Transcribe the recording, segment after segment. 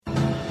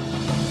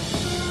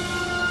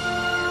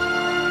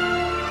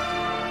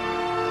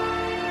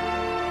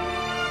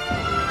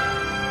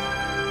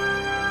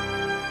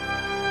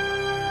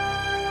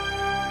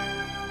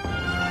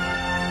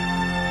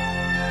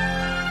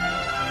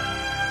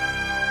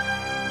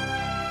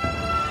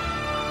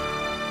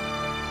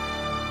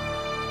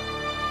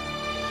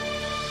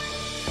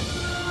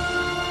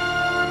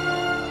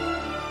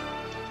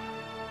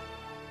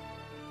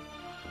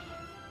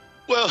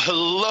Well,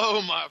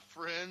 hello, my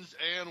friends,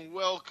 and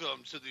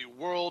welcome to the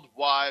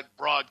worldwide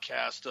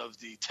broadcast of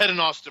the Ted and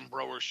Austin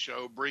Broer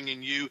Show,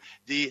 bringing you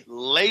the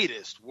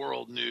latest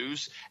world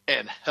news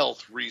and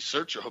health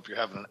research. I hope you're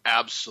having an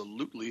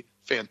absolutely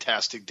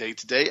fantastic day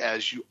today,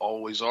 as you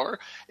always are.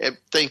 And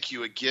thank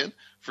you again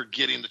for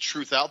getting the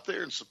truth out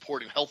there and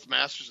supporting Health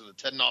Masters and the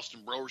Ted and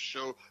Austin Broer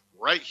Show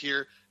right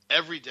here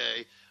every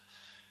day.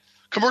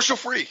 Commercial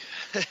free.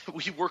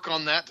 We work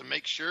on that to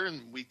make sure,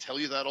 and we tell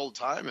you that all the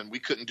time, and we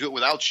couldn't do it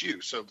without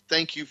you. So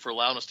thank you for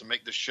allowing us to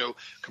make this show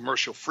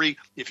commercial free.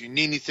 If you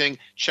need anything,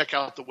 check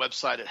out the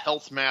website at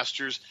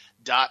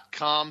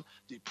healthmasters.com.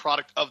 The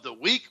product of the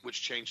week,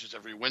 which changes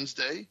every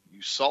Wednesday.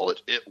 You saw it.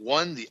 It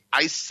won the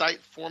EyeSight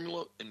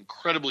formula,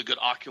 incredibly good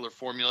ocular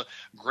formula,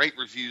 great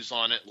reviews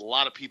on it. A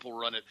lot of people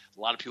run it.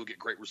 A lot of people get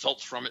great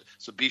results from it.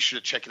 So be sure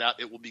to check it out.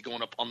 It will be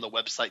going up on the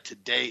website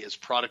today as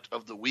product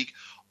of the week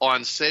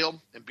on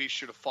sale. And be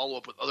sure to follow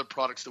up with other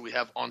products that we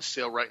have on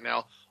sale right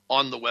now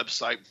on the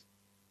website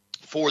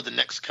for the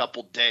next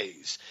couple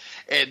days.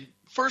 And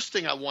first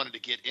thing I wanted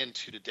to get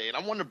into today, and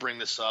I want to bring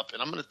this up,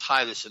 and I'm going to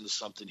tie this into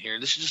something here.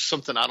 And this is just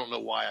something I don't know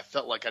why I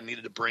felt like I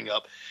needed to bring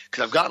up,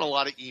 because I've gotten a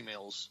lot of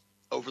emails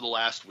over the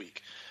last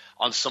week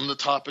on some of the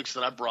topics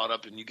that I brought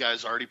up, and you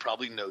guys already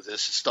probably know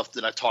this, stuff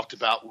that I talked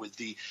about with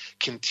the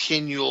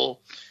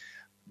continual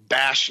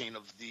bashing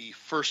of the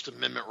First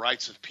Amendment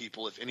rights of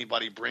people if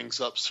anybody brings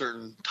up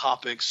certain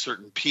topics,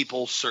 certain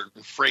people,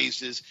 certain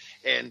phrases,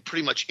 and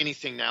pretty much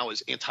anything now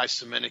is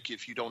anti-Semitic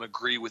if you don't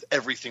agree with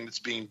everything that's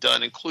being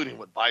done, including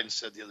what Biden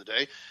said the other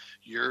day.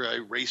 You're a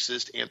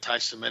racist,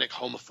 anti-Semitic,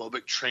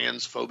 homophobic,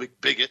 transphobic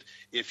bigot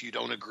if you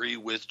don't agree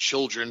with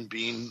children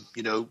being,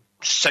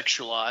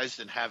 sexualized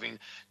and having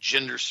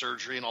gender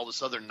surgery and all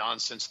this other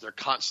nonsense they're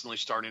constantly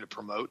starting to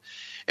promote.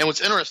 And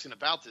what's interesting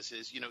about this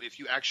is, if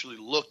you actually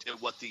looked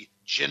at what the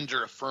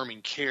gender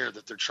affirming care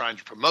that they're trying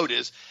to promote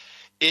is,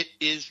 it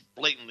is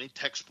blatantly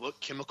textbook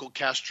chemical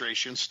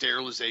castration,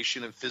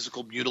 sterilization, and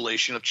physical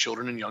mutilation of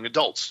children and young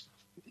adults.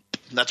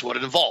 And that's what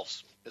it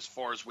involves as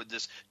far as with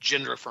this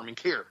gender affirming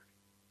care.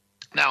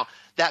 Now,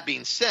 that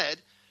being said,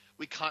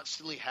 we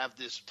constantly have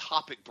this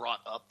topic brought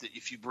up that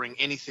if you bring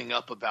anything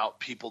up about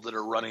people that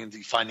are running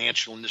the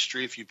financial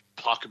industry, if you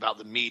talk about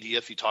the media,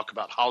 if you talk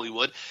about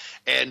Hollywood,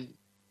 and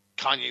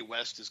Kanye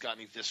West has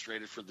gotten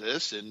eviscerated for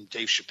this, and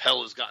Dave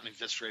Chappelle has gotten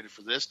eviscerated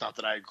for this. Not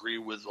that I agree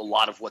with a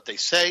lot of what they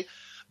say,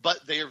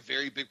 but they are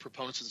very big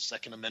proponents of the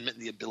Second Amendment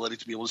and the ability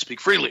to be able to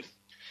speak freely.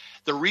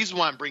 The reason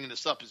why I'm bringing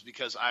this up is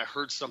because I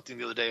heard something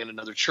the other day in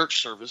another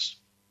church service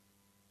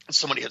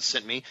somebody had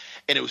sent me,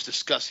 and it was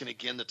discussing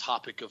again the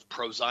topic of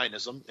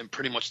pro-Zionism and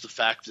pretty much the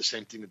fact, the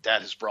same thing that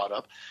Dad has brought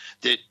up,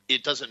 that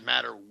it doesn't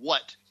matter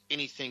what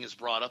anything is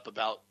brought up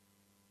about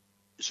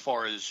as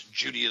far as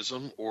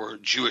Judaism or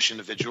Jewish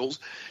individuals.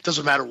 It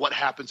doesn't matter what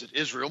happens in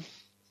Israel.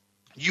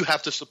 You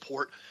have to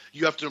support,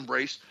 you have to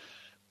embrace,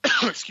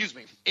 excuse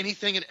me,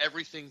 anything and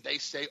everything they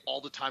say all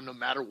the time, no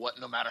matter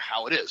what, no matter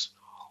how it is.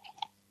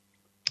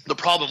 The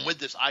problem with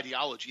this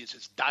ideology is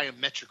it's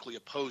diametrically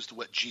opposed to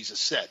what Jesus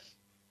said.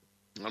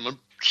 I'm going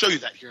to show you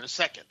that here in a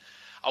second.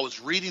 I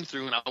was reading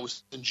through, and I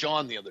was in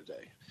John the other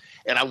day,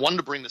 and I wanted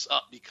to bring this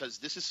up because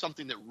this is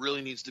something that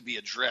really needs to be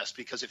addressed,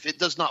 because if it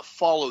does not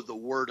follow the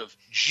word of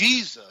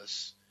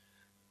Jesus,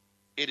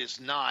 it is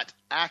not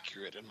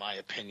accurate, in my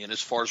opinion, as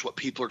far as what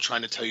people are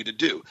trying to tell you to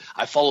do.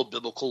 I follow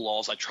biblical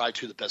laws. I try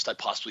to the best I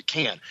possibly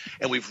can,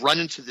 and we've run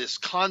into this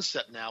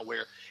concept now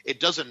where it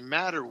doesn't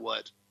matter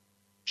what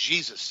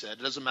Jesus said.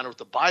 It doesn't matter what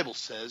the Bible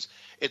says.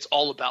 It's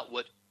all about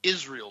what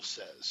Israel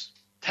says.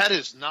 That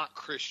is not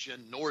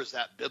Christian, nor is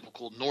that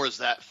biblical, nor is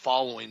that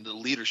following the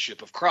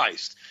leadership of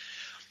Christ.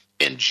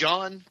 In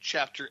John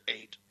chapter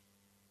 8,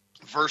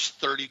 verse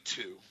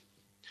 32,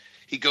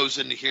 he goes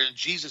into here, and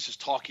Jesus is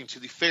talking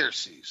to the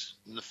Pharisees.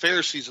 And the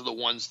Pharisees are the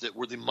ones that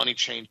were the money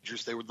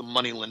changers. They were the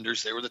money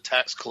lenders. They were the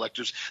tax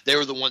collectors. They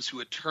were the ones who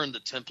had turned the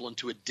temple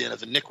into a den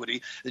of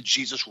iniquity, and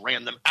Jesus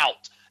ran them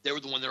out. They were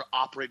the one that were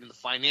operating the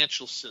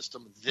financial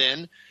system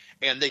then,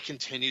 and they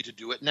continue to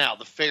do it now,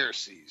 the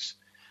Pharisees.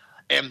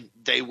 And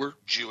they were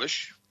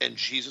Jewish, and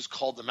Jesus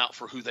called them out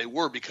for who they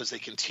were because they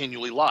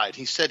continually lied.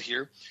 He said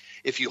here,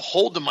 if you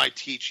hold to my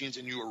teachings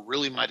and you are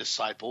really my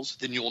disciples,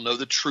 then you will know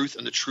the truth,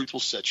 and the truth will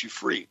set you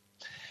free.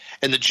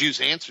 And the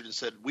Jews answered and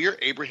said, we are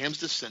Abraham's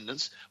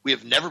descendants. We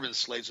have never been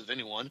slaves of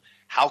anyone.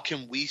 How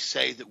can we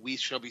say that we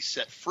shall be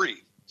set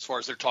free? As far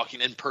as they're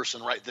talking in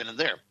person right then and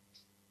there.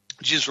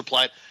 Jesus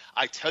replied,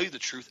 I tell you the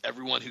truth,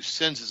 everyone who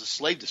sins is a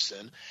slave to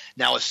sin.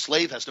 Now a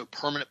slave has no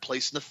permanent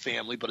place in the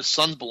family, but a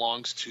son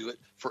belongs to it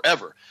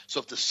forever. So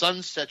if the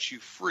son sets you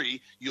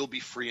free, you'll be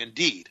free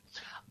indeed.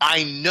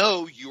 I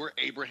know you are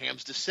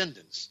Abraham's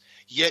descendants,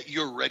 yet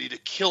you're ready to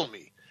kill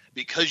me.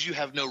 Because you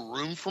have no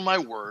room for my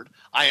word,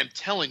 I am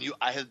telling you,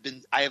 I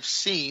have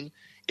seen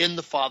in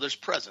the Father's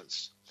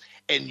presence.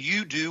 And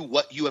you do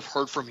what you have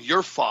heard from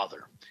your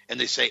father. And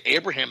they say,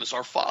 Abraham is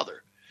our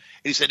father.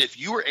 And he said, if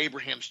you were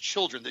Abraham's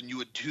children, then you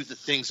would do the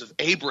things of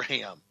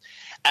Abraham.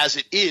 As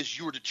it is,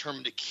 you are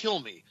determined to kill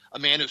me, a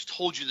man who has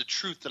told you the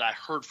truth that I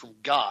heard from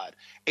God.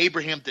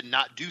 Abraham did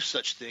not do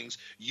such things.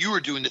 You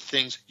are doing the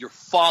things your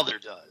father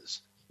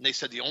does. And they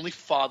said, the only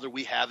father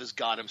we have is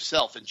God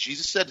himself. And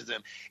Jesus said to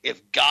them,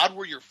 if God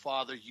were your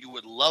father, you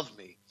would love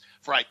me.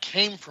 For I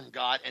came from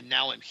God and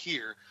now am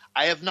here.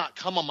 I have not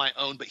come on my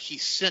own, but he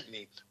sent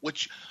me.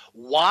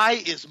 Why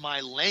is my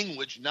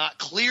language not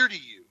clear to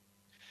you?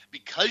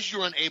 Because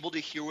you're unable to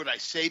hear what I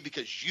say,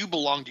 because you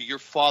belong to your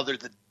father,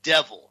 the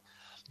devil.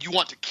 You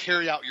want to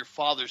carry out your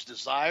father's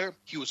desire.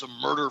 He was a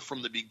murderer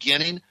from the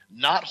beginning,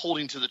 not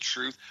holding to the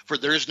truth, for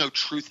there is no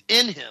truth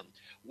in him.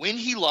 When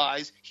he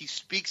lies, he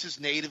speaks his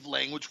native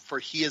language, for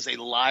he is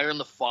a liar and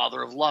the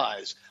father of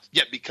lies.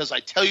 Yet because I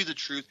tell you the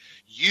truth,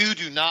 you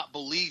do not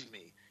believe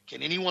me.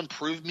 Can anyone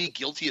prove me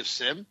guilty of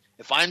sin?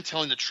 If I am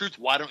telling the truth,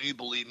 why don't you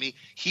believe me?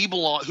 He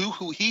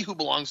who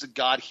belongs to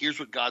God hears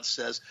what God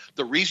says.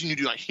 The reason you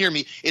do not hear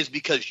me is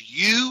because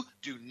you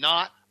do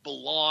not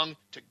belong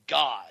to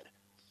God.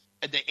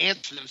 And they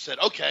answered him and said,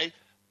 okay,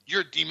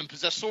 you're a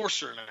demon-possessed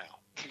sorcerer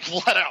now.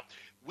 Flat out.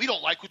 We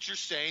don't like what you're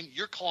saying.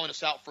 You're calling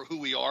us out for who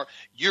we are.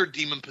 You're a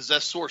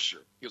demon-possessed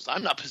sorcerer. He goes,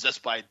 I'm not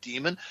possessed by a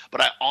demon,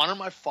 but I honor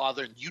my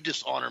Father, and you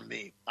dishonor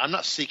me. I'm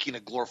not seeking to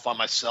glorify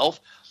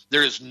myself.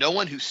 There is no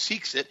one who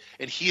seeks it,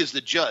 and he is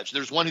the judge.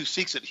 There's one who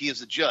seeks it, he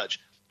is the judge.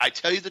 I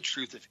tell you the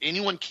truth, if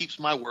anyone keeps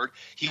my word,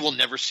 he will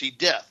never see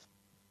death.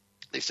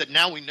 They said,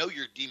 now we know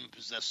you're a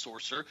demon-possessed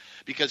sorcerer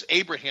because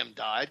Abraham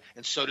died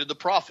and so did the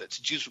prophets.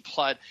 Jesus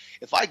replied,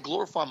 if I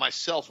glorify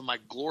myself and my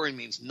glory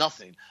means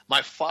nothing,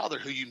 my Father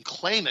who you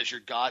claim as your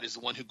God is the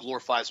one who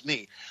glorifies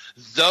me.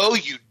 Though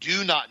you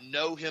do not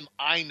know him,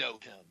 I know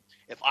him.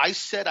 If I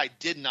said I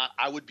did not,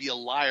 I would be a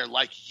liar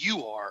like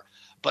you are,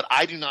 but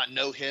I do not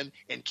know him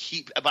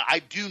but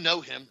I do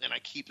know him and I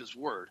keep his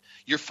word.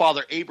 Your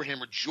father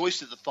Abraham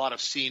rejoiced at the thought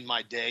of seeing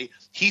my day.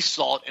 He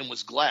saw it and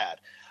was glad.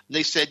 And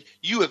they said,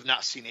 you have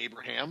not seen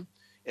Abraham.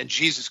 And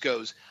Jesus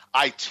goes,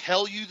 I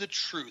tell you the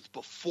truth.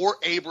 Before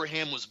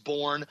Abraham was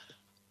born,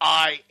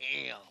 I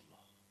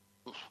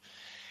am.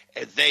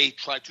 And they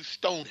tried to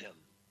stone him.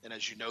 And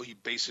as you know, he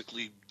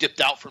basically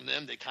dipped out from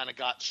them. They kind of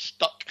got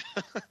stuck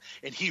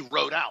and he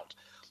rode out.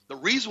 The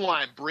reason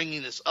why I'm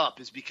bringing this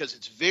up is because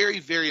it's very,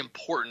 very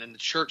important in the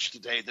church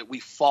today that we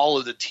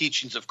follow the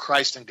teachings of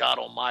Christ and God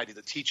Almighty,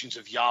 the teachings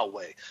of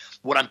Yahweh.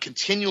 What I'm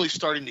continually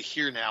starting to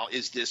hear now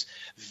is this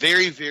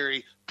very,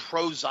 very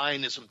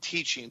pro-Zionism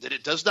teaching that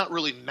it does not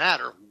really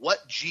matter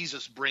what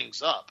Jesus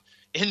brings up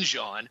in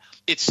John.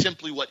 It's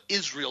simply what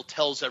Israel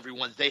tells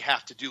everyone they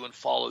have to do and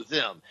follow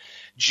them.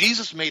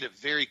 Jesus made it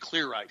very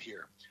clear right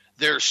here.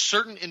 There are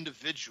certain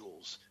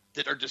individuals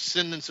that are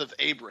descendants of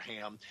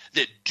Abraham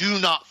that do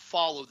not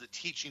follow the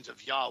teachings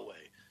of Yahweh.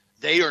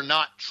 They are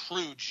not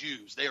true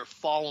Jews. They are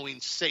following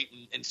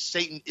Satan, and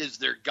Satan is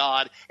their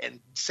God, and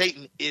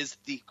Satan is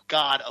the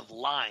God of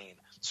lying,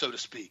 so to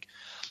speak.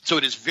 So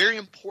it is very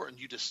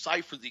important you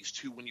decipher these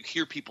two when you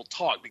hear people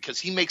talk, because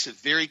he makes it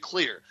very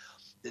clear.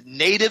 The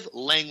native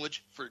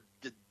language for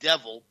the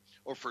devil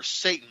or for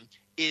Satan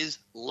is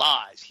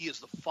lies. He is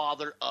the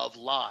father of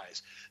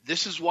lies.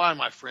 This is why,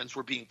 my friends,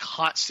 we're being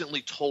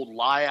constantly told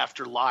lie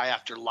after lie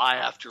after lie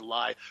after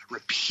lie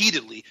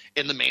repeatedly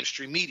in the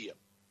mainstream media.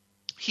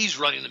 He's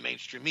running the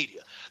mainstream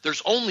media.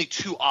 There's only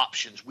two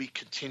options we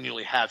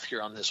continually have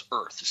here on this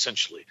earth,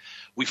 essentially.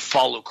 We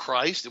follow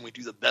Christ and we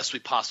do the best we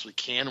possibly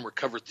can, and we're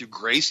covered through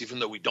grace, even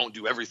though we don't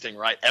do everything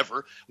right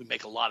ever. We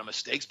make a lot of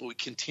mistakes, but we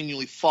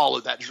continually follow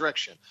that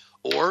direction.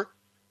 Or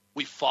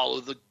we follow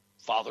the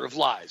father of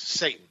lies,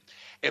 Satan.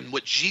 And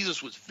what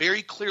Jesus was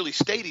very clearly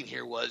stating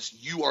here was,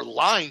 you are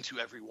lying to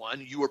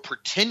everyone. You are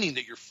pretending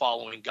that you're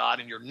following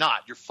God, and you're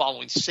not. You're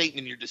following Satan,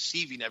 and you're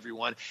deceiving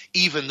everyone,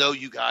 even though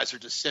you guys are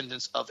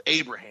descendants of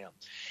Abraham.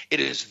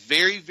 It is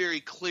very, very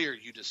clear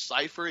you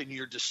decipher and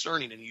you're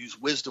discerning and you use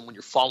wisdom when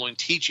you're following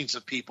teachings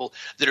of people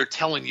that are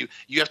telling you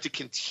you have to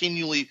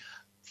continually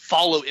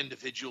follow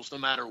individuals no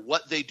matter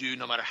what they do,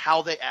 no matter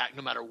how they act,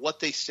 no matter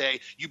what they say.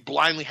 You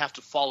blindly have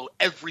to follow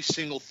every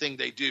single thing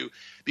they do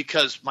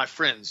because, my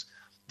friends,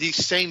 these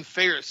same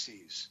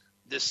Pharisees,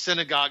 this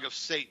synagogue of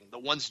Satan, the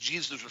ones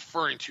Jesus is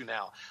referring to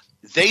now,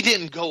 they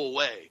didn't go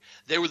away.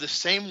 They were the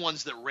same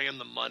ones that ran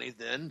the money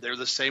then. They're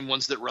the same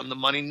ones that run the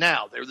money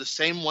now. They're the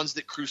same ones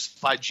that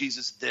crucified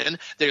Jesus then.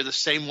 They're the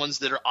same ones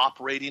that are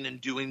operating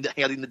and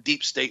having the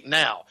deep state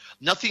now.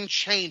 Nothing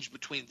changed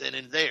between then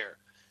and there.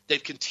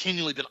 They've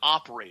continually been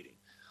operating.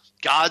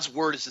 God's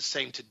word is the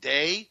same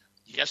today,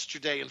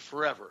 yesterday, and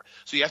forever.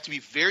 So you have to be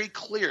very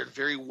clear and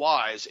very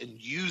wise in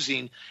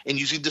using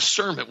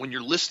discernment when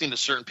you're listening to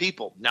certain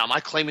people. Now, am I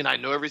claiming I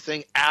know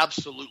everything?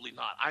 Absolutely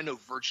not. I know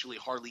virtually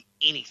hardly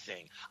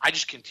anything. I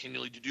just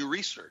continually do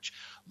research.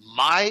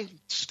 My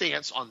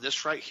stance on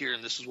this right here,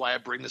 and this is why I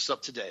bring this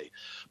up today,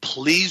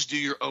 please do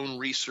your own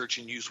research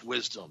and use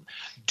wisdom.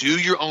 Do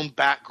your own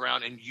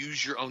background and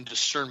use your own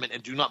discernment,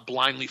 and do not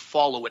blindly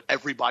follow what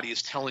everybody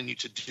is telling you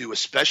to do,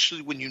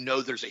 especially when you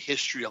know there's a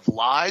history of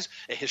lies,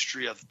 a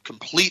history of complete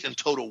complete and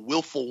total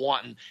willful,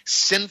 wanton,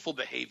 sinful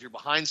behavior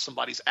behind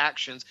somebody's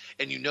actions,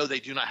 and you know they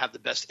do not have the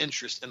best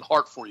interest in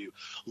heart for you.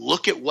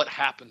 Look at what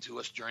happened to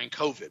us during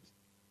COVID.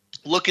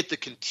 Look at the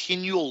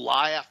continual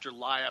lie after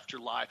lie after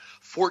lie.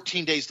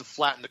 14 days to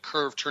flatten the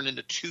curve turned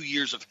into 2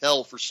 years of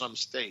hell for some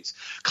states.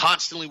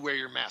 Constantly wear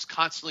your mask,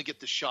 constantly get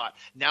the shot.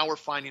 Now we're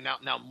finding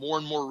out more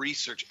and more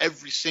research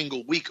every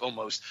single week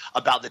almost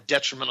about the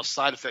detrimental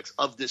side effects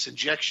of this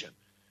injection.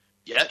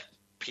 Yet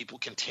people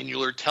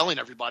continually are telling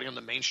everybody on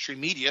the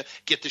mainstream media,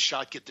 get the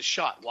shot, get the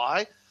shot.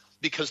 Why?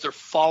 Because they're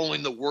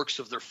following the works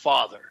of their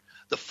father,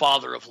 the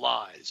father of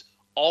lies.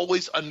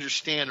 Always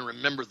understand and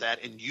remember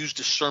that and use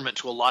discernment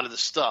to a lot of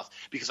this stuff,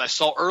 because I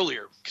saw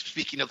earlier,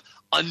 speaking of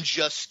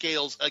unjust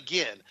scales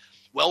again,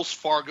 Wells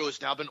Fargo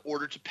has now been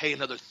ordered to pay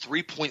another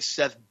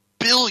 $3.7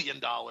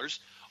 billion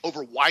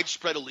over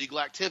widespread illegal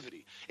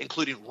activity,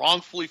 including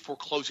wrongfully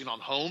foreclosing on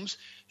homes,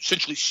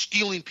 essentially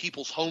stealing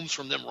people's homes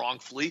from them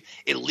wrongfully,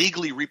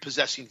 illegally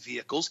repossessing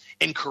vehicles,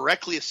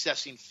 incorrectly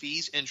assessing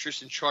fees,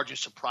 interest, and charging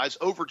surprise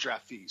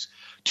overdraft fees.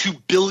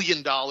 $2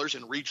 billion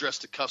in redress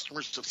to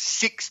customers of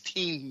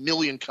 16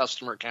 million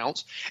customer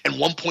accounts, and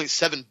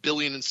 $1.7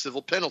 billion in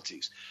civil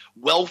penalties.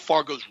 Wells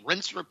Fargo's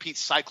rinse and repeat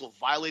cycle of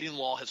violating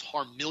law has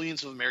harmed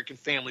millions of American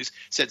families,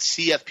 said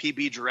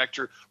CFPB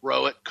Director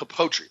Rohit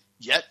Kapotri.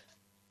 Yet,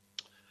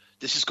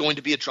 this is going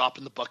to be a drop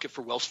in the bucket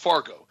for Wells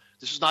Fargo.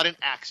 This is not an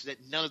accident.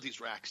 None of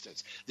these were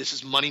accidents. This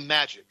is money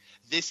magic.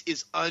 This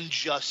is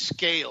unjust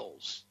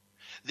scales.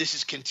 This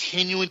is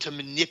continuing to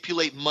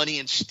manipulate money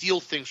and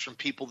steal things from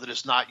people that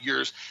is not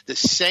yours. The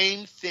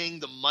same thing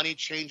the money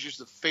changers,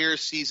 the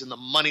Pharisees, and the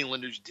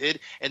moneylenders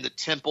did in the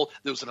temple.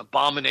 There was an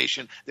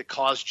abomination that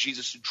caused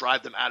Jesus to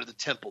drive them out of the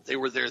temple. They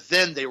were there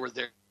then. They were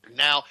there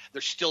now.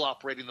 They're still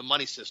operating the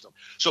money system.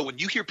 So when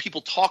you hear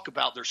people talk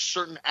about there's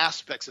certain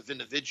aspects of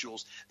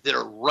individuals that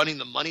are running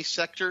the money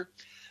sector,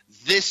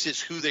 this is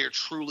who they are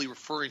truly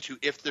referring to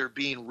if they're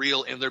being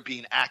real and they're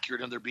being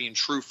accurate and they're being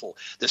truthful.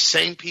 The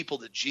same people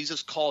that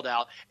Jesus called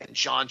out in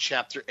John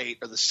chapter 8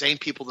 are the same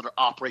people that are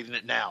operating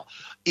it now.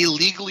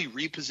 Illegally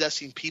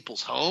repossessing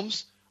people's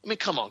homes? I mean,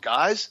 come on,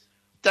 guys.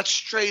 That's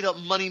straight up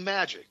money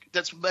magic.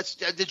 That's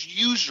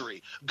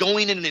usury.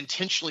 Going in and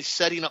intentionally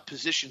setting up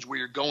positions where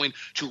you're going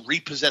to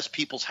repossess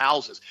people's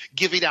houses,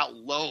 giving out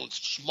loans,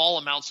 small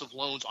amounts of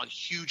loans on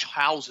huge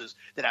houses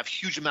that have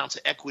huge amounts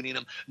of equity in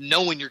them,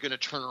 knowing you're going to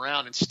turn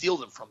around and steal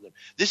them from them.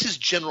 This is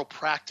general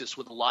practice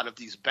with a lot of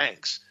these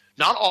banks.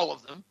 Not all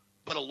of them,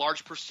 but a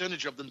large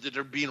percentage of them that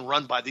are being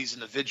run by these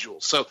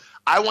individuals. So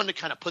I wanted to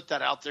kind of put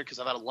that out there because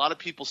I've had a lot of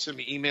people send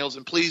me emails,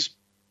 and please,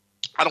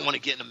 I don't want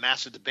to get in a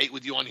massive debate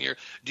with you on here.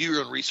 Do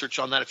your own research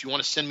on that. If you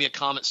want to send me a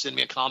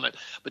comment,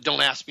 but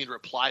don't ask me to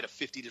reply to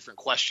 50 different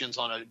questions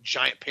on a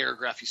giant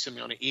paragraph you send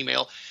me on an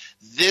email.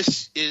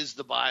 This is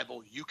the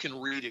Bible. You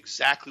can read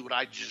exactly what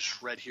I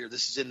just read here.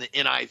 This is in the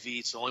NIV.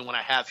 It's the only one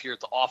I have here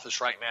at the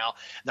office right now,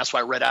 and that's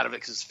why I read out of it,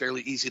 because it's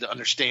fairly easy to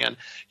understand.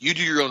 You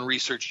do your own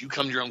research. You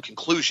come to your own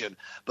conclusion,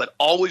 but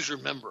always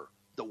remember,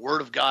 the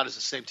word of God is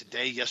the same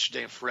today,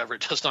 yesterday, and forever.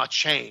 It does not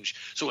change.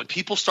 So when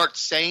people start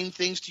saying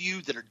things to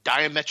you that are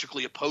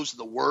diametrically opposed to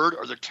the word,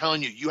 or they're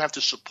telling you you have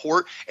to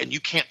support and you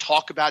can't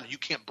talk about it, you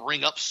can't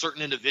bring up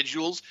certain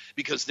individuals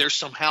because they're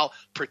somehow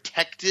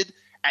protected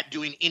at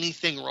doing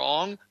anything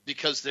wrong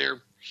because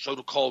they're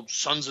so-called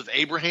sons of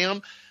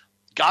Abraham,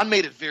 God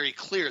made it very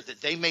clear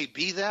that they may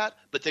be that,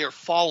 but they are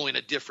following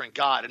a different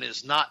God, and it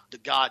is not the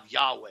God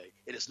Yahweh.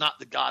 It is not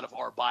the God of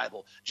our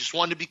Bible. Just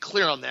wanted to be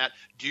clear on that.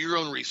 Do your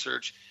own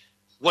research.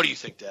 What do you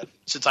think, Dad,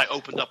 since I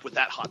opened up with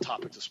that hot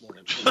topic this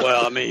morning?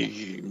 Well, I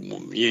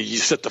mean, you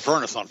set the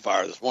furnace on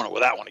fire this morning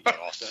with that one again,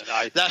 Austin.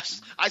 I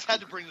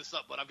had to bring this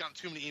up, but I've gotten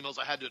too many emails.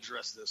 I had to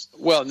address this.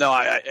 Well, no,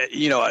 I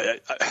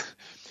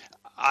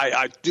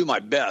do my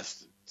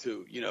best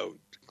to,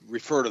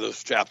 refer to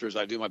those chapters.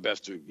 I do my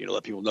best to,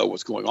 let people know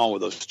what's going on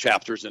with those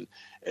chapters, and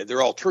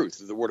they're all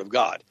truth, the Word of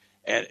God.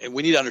 And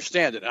we need to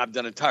understand it. And I've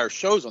done entire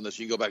shows on this.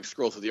 You can go back and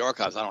scroll through the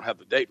archives. I don't have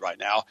the date right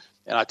now.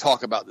 And I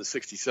talk about the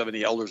 60,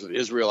 70 elders of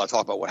Israel. I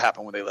talk about what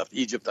happened when they left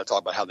Egypt. I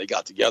talk about how they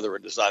got together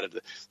and decided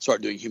to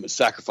start doing human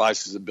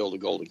sacrifices and build a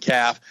golden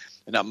calf.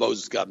 And now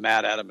Moses got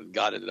mad at them, and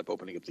God ended up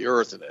opening up the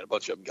earth, and a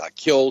bunch of them got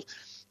killed.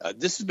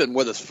 This has been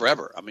with us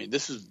forever. I mean,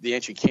 this is the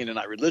ancient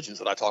Canaanite religions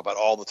that I talk about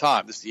all the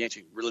time. This is the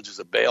ancient religions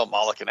of Baal,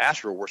 Moloch, and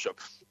Asherah worship.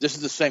 This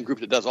is the same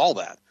group that does all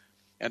that.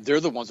 And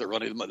they're the ones that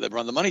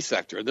run the money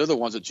sector. And they're the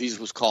ones that Jesus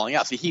was calling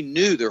out. See, he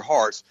knew their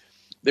hearts.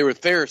 They were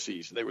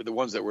Pharisees. They were the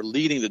ones that were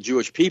leading the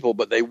Jewish people,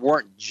 but they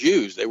weren't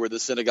Jews. They were the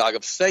synagogue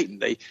of Satan.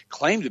 They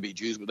claimed to be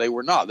Jews, but they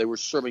were not. They were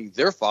serving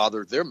their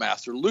father, their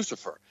master,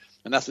 Lucifer.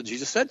 And that's what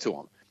Jesus said to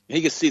them. And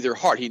he could see their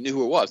heart. He knew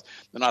who it was.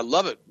 And I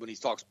love it when he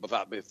talks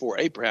about before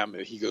Abraham,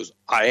 he goes,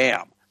 I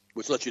am,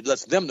 which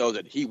lets them know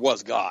that he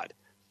was God.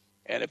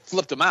 And it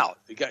flipped them out.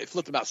 It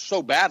flipped them out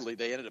so badly,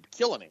 they ended up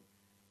killing him.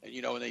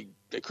 And, and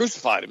they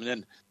crucified him. And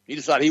then he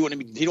decided he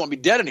didn't want to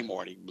be dead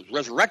anymore. And he was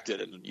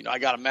resurrected. And, I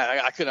got him mad.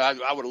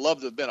 I would have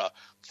loved to have been a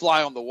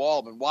fly on the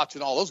wall and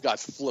watching all those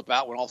guys flip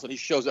out when all of a sudden he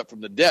shows up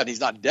from the dead. He's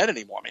not dead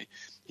anymore. I mean,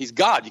 he's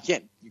God. You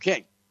can't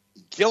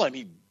kill him.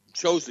 He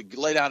chose to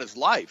lay down his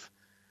life.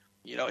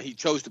 he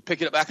chose to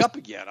pick it back up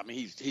again. I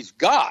mean, he's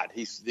God.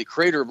 He's the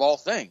creator of all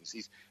things.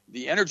 He's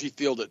the energy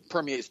field that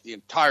permeates the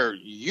entire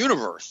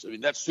universe. I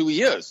mean, that's who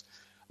he is.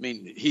 I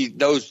mean, he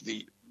knows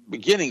the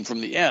beginning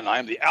from the end. I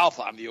am the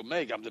Alpha. I'm the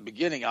Omega. I'm the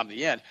beginning. I'm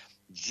the end.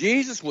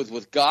 Jesus was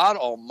with God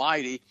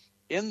Almighty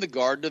in the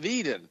Garden of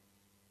Eden.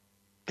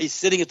 He's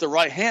sitting at the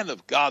right hand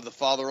of God the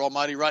Father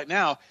Almighty right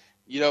now,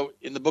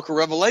 in the book of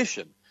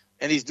Revelation.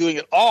 And he's doing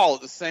it all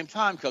at the same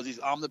time because he's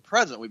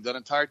omnipresent. We've done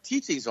entire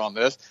teachings on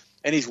this.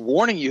 And he's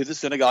warning you who the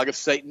synagogue of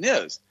Satan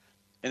is.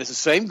 And it's the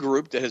same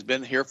group that has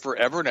been here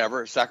forever and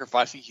ever,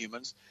 sacrificing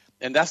humans.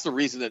 And that's the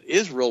reason that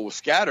Israel was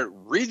scattered.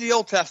 Read the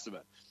Old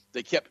Testament.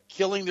 They kept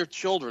killing their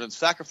children and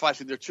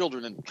sacrificing their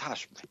children and,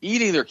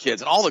 eating their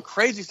kids and all the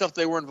crazy stuff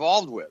they were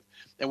involved with.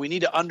 And we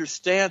need to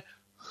understand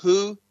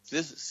who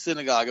this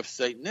synagogue of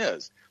Satan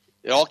is.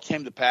 It all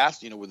came to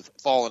pass, with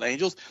fallen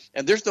angels.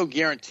 And there's no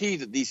guarantee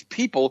that these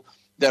people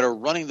that are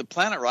running the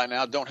planet right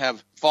now don't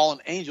have fallen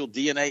angel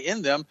DNA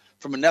in them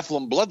from a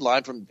Nephilim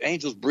bloodline, from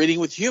angels breeding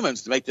with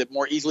humans to make them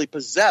more easily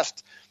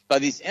possessed by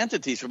these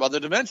entities from other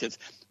dimensions.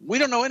 We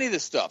don't know any of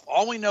this stuff.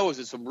 All we know is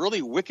there's some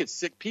really wicked,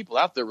 sick people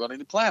out there running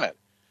the planet.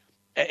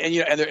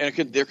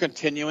 And they're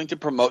continuing to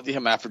promote the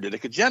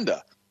hermaphroditic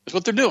agenda. That's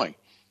what they're doing.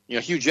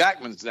 Hugh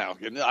Jackman's now.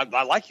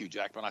 I like Hugh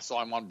Jackman. I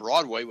saw him on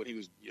Broadway when he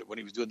was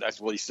doing. That's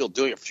what he's still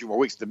doing. A few more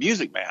weeks. The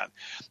Music Man,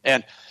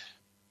 and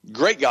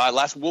great guy.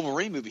 Last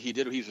Wolverine movie he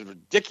did, he was in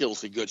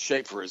ridiculously good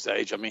shape for his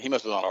age. I mean, he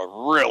must have been on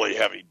a really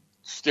heavy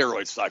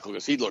steroid cycle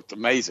because he looked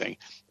amazing.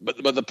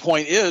 But the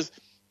point is,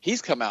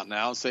 he's come out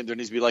now and saying there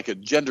needs to be like a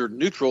gender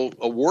neutral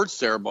award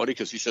ceremony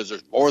because he says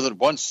there's more than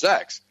one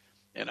sex.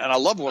 And I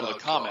love one of the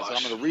comments. And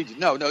I'm going to read you.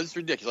 No, this is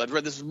ridiculous. I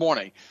read this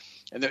morning.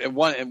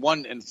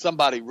 And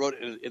somebody wrote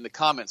in the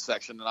comment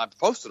section, and I've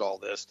posted all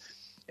this.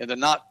 In the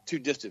not too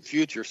distant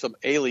future, some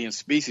alien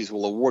species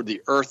will award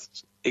the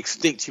Earth's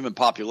extinct human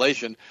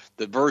population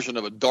the version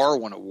of a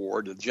Darwin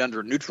Award, the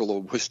gender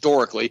neutral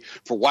historically,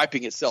 for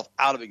wiping itself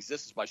out of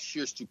existence by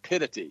sheer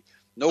stupidity.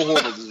 No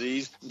horrible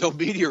disease, no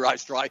meteorite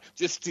strike,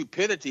 just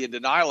stupidity and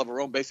denial of our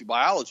own basic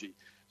biology.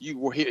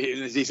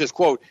 He says,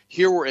 quote,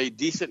 "Here we're a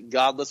decent,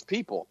 godless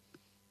people."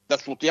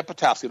 That's what the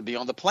epitaph's going to be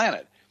on the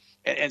planet.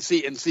 And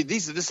see,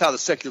 this is how the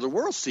secular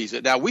world sees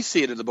it. Now, we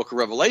see it in the book of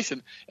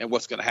Revelation and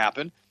what's going to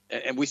happen.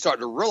 And we start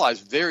to realize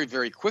very,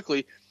 very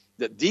quickly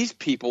that these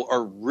people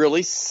are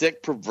really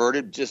sick,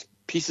 perverted, just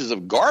pieces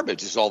of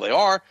garbage is all they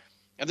are.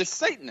 And they're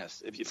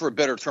Satanists, for a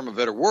better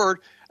word.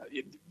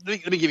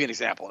 Let me give you an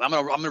example. And I'm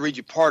going to read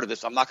you part of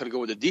this. I'm not going to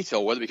go into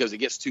detail with it because it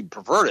gets too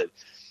perverted.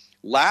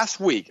 Last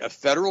week, a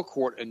federal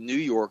court in New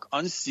York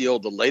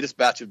unsealed the latest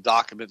batch of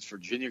documents for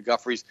Virginia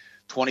Giuffre's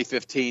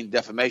 2015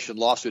 defamation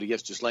lawsuit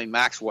against Ghislaine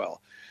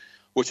Maxwell,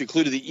 which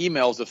included the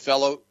emails of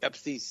fellow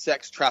Epstein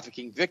sex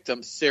trafficking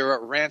victim Sarah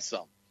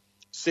Ransom.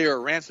 Sarah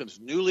Ransom's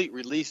newly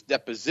released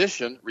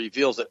deposition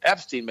reveals that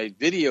Epstein made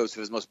videos of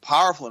his most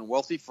powerful and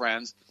wealthy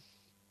friends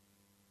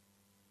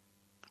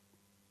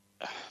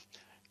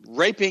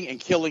raping and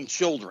killing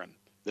children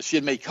that she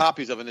had made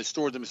copies of and had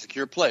stored them in a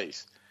secure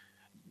place.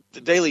 The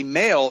Daily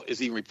Mail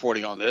is even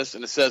reporting on this,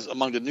 and it says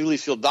among the newly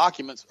sealed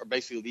documents are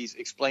basically these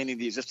explaining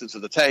the existence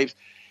of the tapes.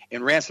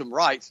 And Ransom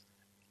writes,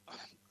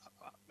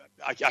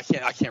 I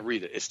can't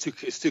read it. It's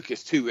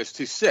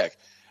too sick.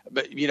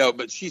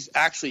 But she's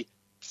actually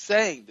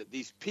saying that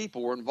these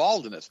people were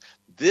involved in this.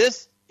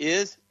 This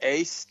is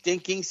a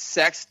stinking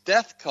sex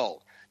death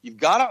cult. You've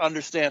got to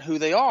understand who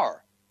they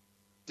are.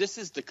 This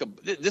is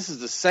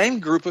the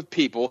same group of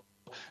people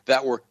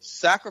that were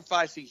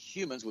sacrificing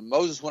humans when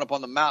Moses went up on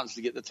the mountains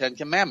to get the 10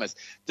 Commandments.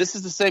 This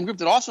is the same group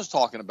that also is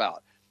talking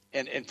about.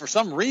 And for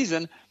some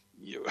reason,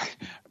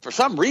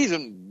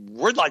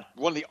 we're like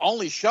one of the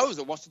only shows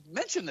that wants to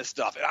mention this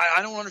stuff. And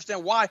I don't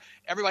understand why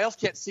everybody else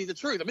can't see the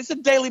truth. I mean, it's a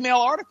Daily Mail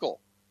article.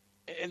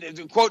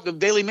 And quote, the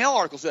Daily Mail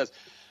article says,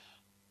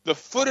 "The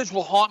footage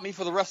will haunt me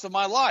for the rest of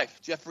my life.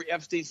 Jeffrey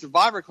Epstein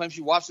survivor claims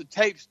she watched the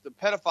tapes the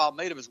pedophile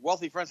made of his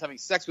wealthy friends having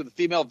sex with the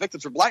female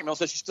victims for blackmail,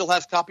 says she still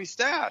has copies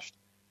stashed."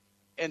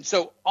 And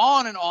so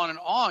on and on and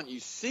on, you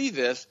see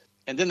this.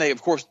 And then they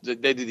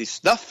do these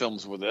snuff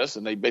films with this,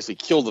 and they basically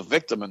kill the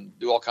victim and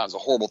do all kinds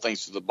of horrible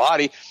things to the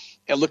body.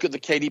 And look at the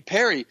Katy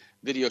Perry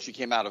video she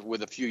came out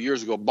with a few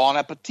years ago, Bon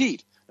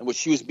Appetit, in which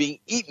she was being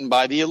eaten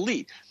by the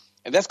elite.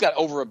 And that's got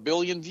over 1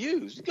 billion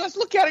views. You guys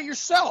look at it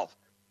yourself.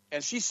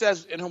 And she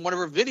says in one of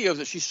her videos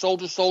that she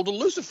sold her soul to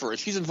Lucifer. And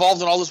she's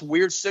involved in all this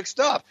weird, sick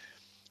stuff.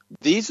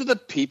 These are the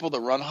people that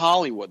run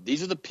Hollywood.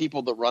 These are the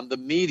people that run the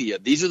media.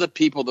 These are the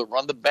people that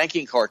run the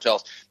banking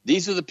cartels.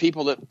 These are the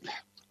people that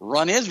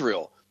run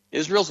Israel.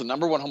 Israel's the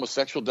number one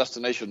homosexual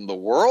destination in the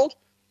world.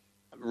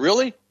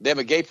 Really? They have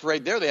a gay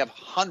parade there. They have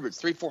hundreds,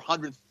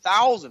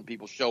 400,000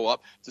 people show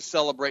up to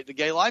celebrate the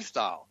gay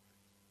lifestyle.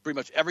 Pretty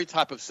much every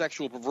type of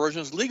sexual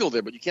perversion is legal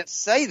there. But you can't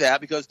say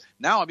that because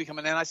now I become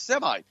an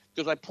anti-Semite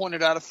because I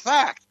pointed out a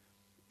fact.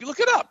 You look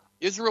it up.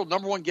 Israel,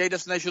 number one gay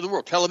destination in the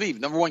world. Tel Aviv,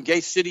 number one gay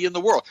city in the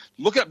world.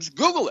 Look it up. Just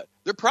Google it.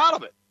 They're proud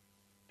of it.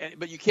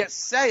 But you can't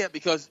say it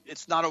because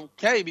it's not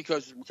okay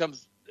because it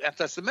becomes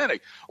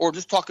anti-Semitic. Or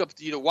just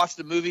watch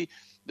the movie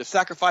The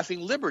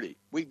Sacrificing Liberty.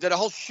 We did a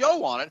whole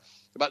show on it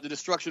about the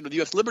destruction of the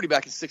U.S. Liberty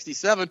back in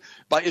 1967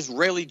 by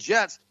Israeli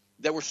jets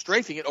that were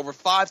strafing it over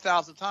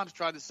 5,000 times,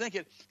 trying to sink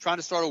it, trying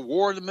to start a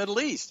war in the Middle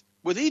East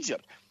with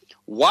Egypt.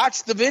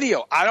 Watch the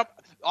video. I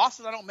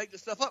don't make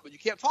this stuff up, but you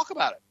can't talk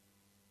about it.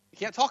 You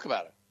can't talk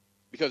about it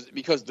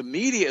because the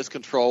media is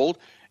controlled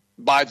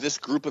by this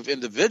group of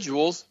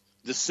individuals,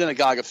 the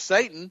synagogue of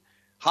Satan.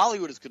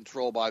 Hollywood is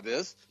controlled by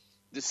this.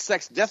 This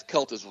sex death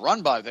cult is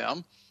run by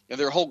them, and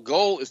their whole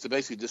goal is to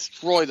basically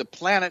destroy the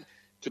planet,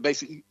 to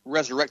basically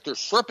resurrect their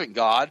serpent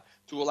god,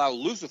 to allow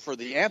Lucifer,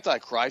 the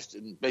Antichrist,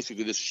 in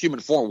basically this human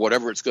form,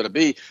 whatever it's going to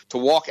be, to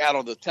walk out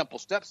on the temple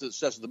steps, as it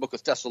says in the book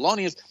of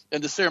Thessalonians,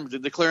 and to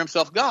declare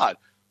himself God.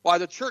 Why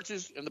the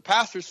churches and the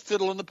pastors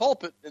fiddle in the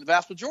pulpit, in the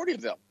vast majority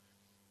of them.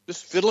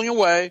 Just fiddling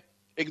away,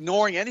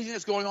 ignoring anything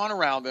that's going on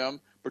around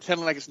them,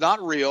 pretending like it's not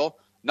real,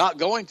 not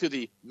going to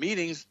the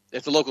meetings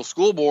at the local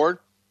school board.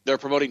 They're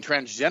promoting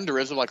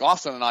transgenderism like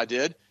Austin and I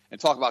did,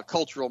 and talk about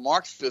cultural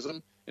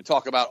Marxism, and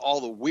talk about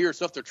all the weird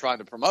stuff they're trying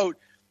to promote,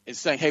 and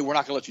saying, hey, we're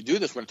not going to let you do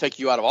this. We're going to take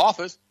you out of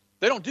office.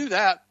 They don't do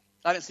that.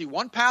 I didn't see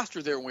one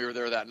pastor there when we were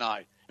there that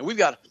night. And we've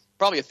got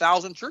probably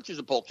 1,000 churches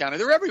in Polk County.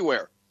 They're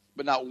everywhere.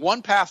 But not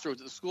one pastor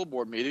was at the school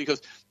board meeting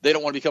because they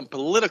don't want to become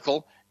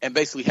political and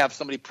basically have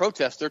somebody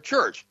protest their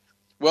church.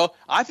 Well,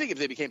 I think if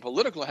they became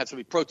political and had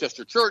somebody protest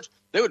their church,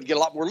 they would get a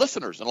lot more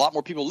listeners and a lot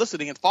more people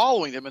listening and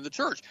following them in the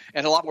church,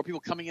 and a lot more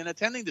people coming in and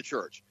attending the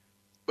church.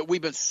 But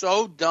we've been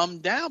so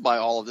dumbed down by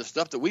all of this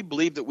stuff that we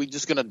believe that we're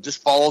just going to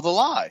just follow the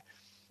lie.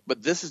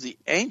 But this is the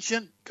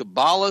ancient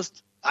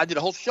Kabbalist. I did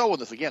a whole show on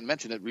this, again,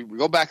 mentioned it. We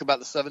go back about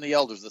the 70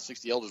 elders, the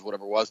 60 elders,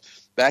 whatever it was,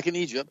 back in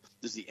Egypt.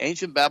 This is the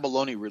ancient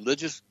Babylonian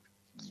religious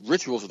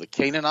rituals of the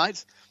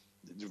Canaanites,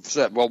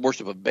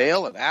 worship of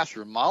Baal and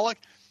Asher and Moloch.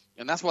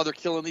 And that's why they're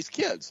killing these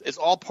kids. It's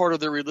all part of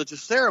their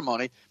religious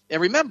ceremony.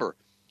 And remember,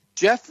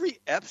 Jeffrey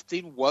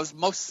Epstein was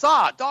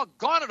Mossad.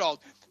 Doggone it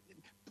all.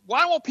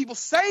 Why won't people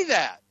say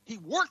that? He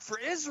worked for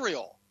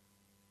Israel.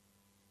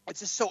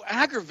 It's just so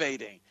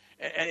aggravating.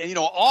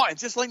 And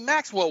just like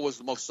Maxwell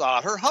was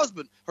Mossad.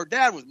 Her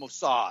dad was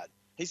Mossad.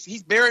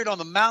 He's buried on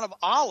the Mount of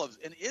Olives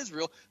in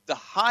Israel, the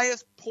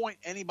highest point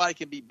anybody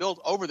can be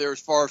built over there as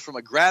far as from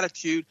a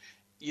gratitude,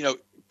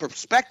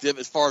 perspective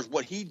as far as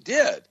what he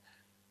did.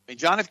 I mean,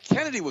 John F.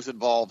 Kennedy was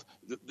involved.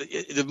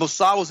 The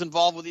Mossad was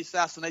involved with the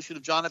assassination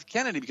of John F.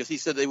 Kennedy because he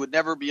said they would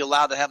never be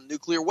allowed to have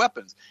nuclear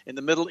weapons in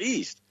the Middle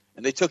East,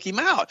 and they took him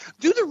out.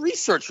 Do the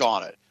research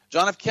on it.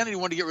 John F. Kennedy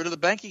wanted to get rid of the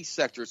banking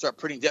sector and start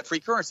printing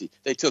debt-free currency.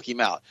 They took him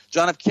out.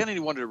 John F. Kennedy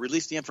wanted to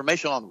release the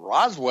information on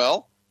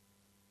Roswell,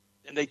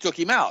 and they took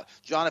him out.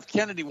 John F.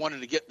 Kennedy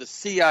wanted to get the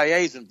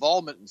CIA's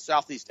involvement in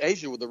Southeast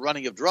Asia with the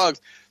running of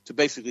drugs to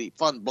basically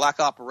fund black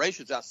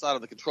operations outside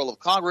of the control of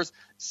Congress.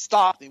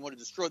 Stopped. He wanted to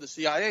destroy the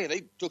CIA, and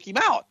they took him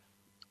out.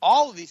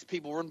 All of these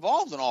people were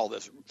involved in all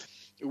this.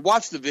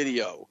 Watch the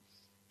video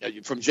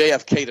from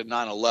JFK to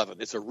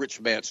 9/11. It's a rich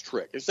man's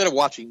trick. Instead of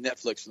watching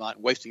Netflix tonight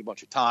and wasting a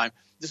bunch of time,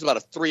 this is about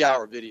a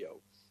 3-hour video.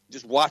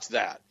 Just watch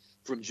that.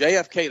 From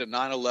JFK to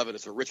 9/11,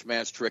 it's a rich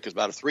man's trick. It's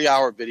about a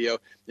 3-hour video.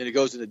 Then it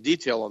goes into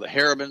detail on the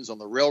Harrimans, on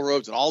the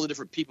railroads, and all the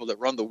different people that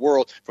run the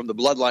world from the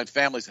bloodline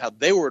families, how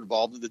they were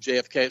involved in the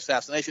JFK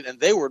assassination, and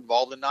they were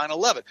involved in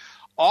 9/11.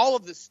 All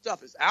of this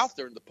stuff is out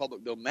there in the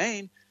public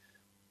domain.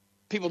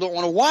 People don't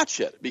want to watch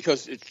it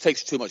because it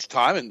takes too much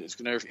time, and it's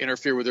going to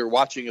interfere with their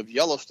watching of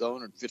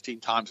Yellowstone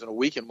 15 times in a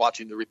week, and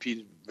watching the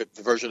repeated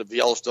version of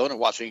Yellowstone, and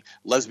watching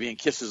lesbian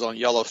kisses on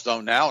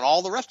Yellowstone now, and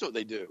all the rest of it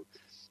they do.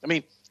 I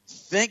mean,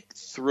 think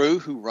through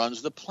who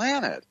runs the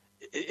planet.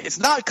 It's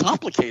not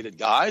complicated,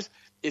 guys.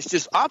 It's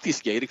just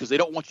obfuscated because they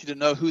don't want you to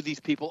know who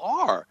these people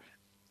are.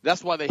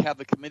 That's why they have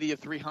the Committee of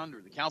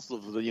 300, the Council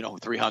of the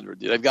 300.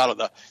 They've got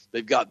the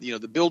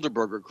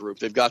Bilderberger Group.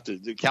 They've got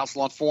the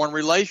Council on Foreign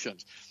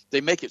Relations.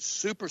 They make it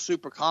super,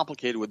 super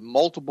complicated with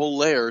multiple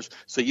layers,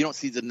 so you don't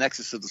see the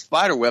nexus of the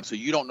spider web, so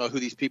you don't know who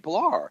these people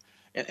are.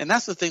 And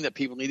that's the thing that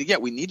people need to get.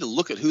 We need to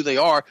look at who they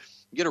are,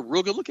 get a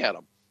real good look at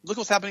them. Look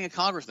what's happening in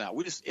Congress now.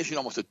 We just issued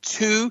almost a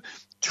 $2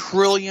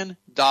 trillion,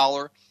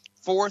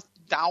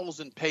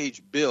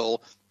 4,000-page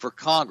bill for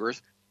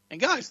Congress. And,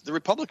 guys, the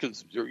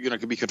Republicans are going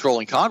to be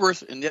controlling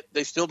Congress, and yet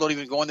they still don't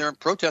even go in there and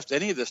protest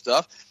any of this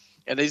stuff,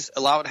 and they just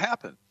allow it to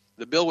happen.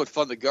 The bill would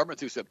fund the government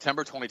through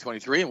September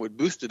 2023 and would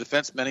boost the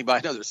defense spending by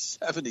another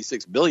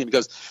 $76 billion,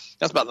 because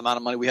that's about the amount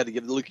of money we had to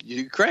give to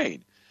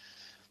Ukraine.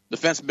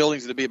 Defense building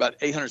is going to be about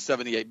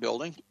 $878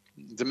 billion.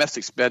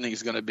 Domestic spending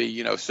is going to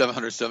be,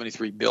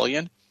 $773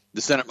 billion.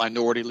 The Senate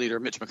Minority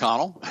Leader, Mitch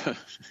McConnell,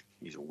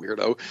 he's a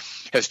weirdo,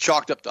 has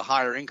chalked up the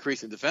higher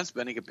increase in defense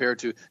spending compared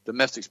to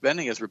domestic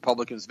spending as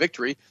Republicans'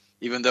 victory,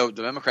 even though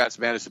the Democrats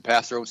managed to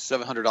pass their own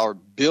 $700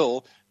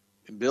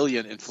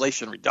 billion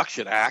Inflation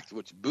Reduction Act,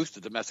 which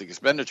boosted domestic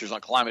expenditures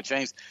on climate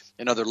change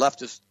and other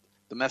leftist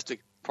domestic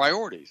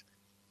priorities.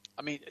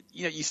 I mean,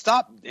 you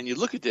stop and you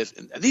look at this,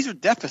 and these are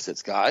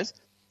deficits, guys.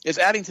 It's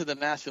adding to the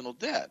national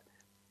debt.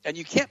 And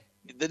you can't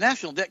the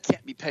national debt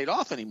can't be paid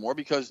off anymore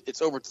because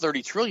it's over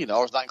 $30 trillion,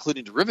 not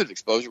including derivative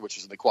exposure, which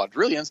is in the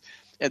quadrillions,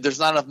 and there's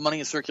not enough money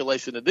in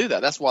circulation to do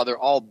that. That's why they're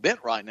all bent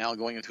right now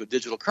going into a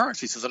digital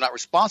currency, so they're not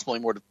responsible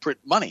anymore to print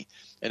money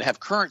and have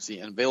currency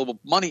and available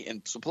money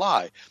and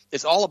supply.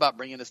 It's all about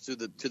bringing us to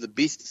the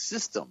beast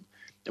system,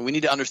 and we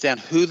need to understand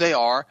who they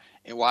are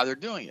and why they're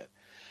doing it.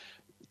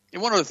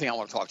 And one other thing I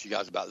want to talk to you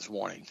guys about this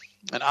morning,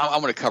 and I'm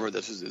going to cover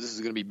this. This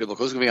is going to be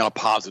biblical. This is going to be on a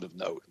positive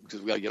note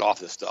because we got to get off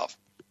this stuff.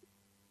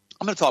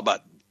 I'm going to talk about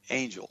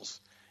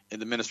angels in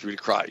the ministry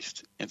to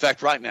Christ. In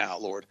fact, right now,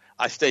 Lord,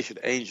 I stationed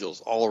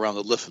angels all around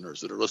the listeners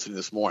that are listening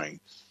this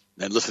morning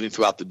and listening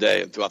throughout the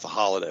day and throughout the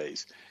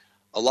holidays.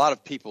 A lot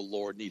of people,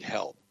 Lord, need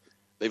help.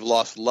 They've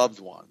lost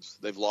loved ones.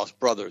 They've lost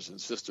brothers and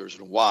sisters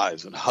and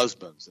wives and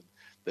husbands. And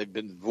they've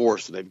been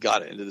divorced, and they've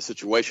got into the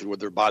situation where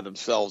they're by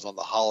themselves on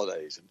the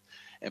holidays.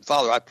 And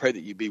Father, I pray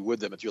that you be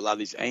with them, that you allow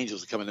these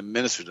angels to come in and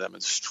minister to them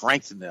and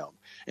strengthen them,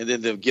 and then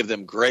they'll give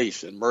them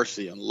grace and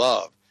mercy and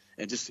love.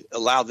 And just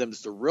allow them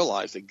just to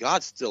realize that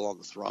God's still on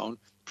the throne.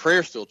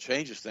 Prayer still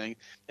changes things.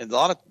 And a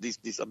lot of these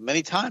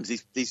many times,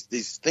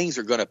 these things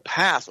are going to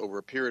pass over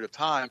a period of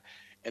time,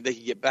 and they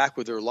can get back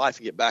with their life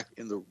and get back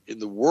in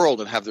the world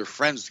and have their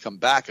friends come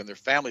back and their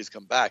families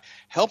come back.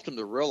 Help them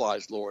to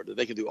realize, Lord, that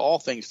they can do all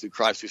things through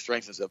Christ who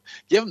strengthens them.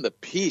 Give them the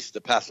peace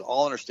that passes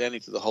all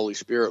understanding through the Holy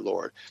Spirit,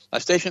 Lord. I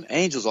station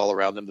angels all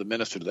around them to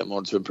minister to them,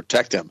 Lord, to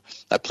protect them.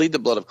 I plead the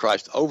blood of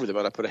Christ over them,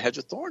 and I put a hedge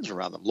of thorns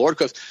around them, Lord,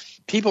 because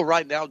people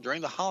right now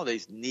during the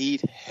holidays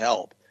need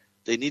help.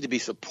 They need to be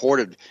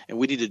supported, and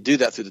we need to do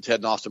that through the Ted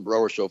and Austin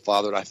Brower Show,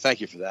 Father, and I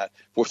thank you for that.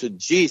 For it's in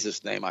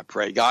Jesus' name I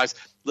pray. Guys,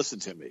 listen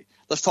to me.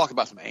 Let's talk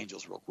about some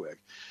angels real quick.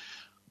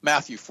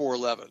 Matthew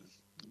 4:11.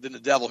 Then the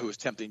devil who was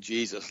tempting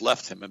Jesus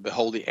left him, and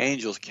behold, the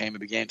angels came and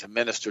began to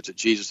minister to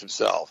Jesus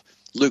himself.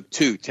 Luke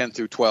 2:10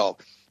 through 12.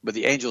 But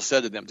the angel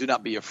said to them, do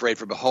not be afraid,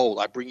 for behold,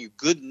 I bring you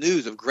good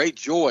news of great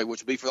joy,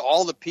 which will be for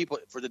all the people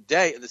for the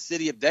day in the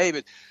city of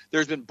David. There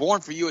has been born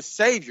for you a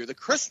Savior, the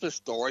Christmas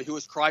story, who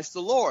is Christ the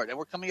Lord. And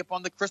we're coming up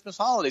on the Christmas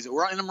holidays, and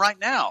we're in them right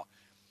now.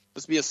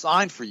 This will be a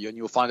sign for you, and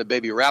you will find a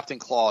baby wrapped in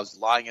cloths,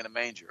 lying in a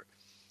manger.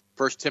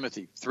 1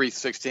 Timothy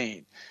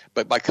 3:16.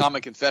 But by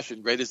common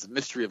confession, great is the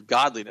mystery of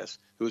godliness,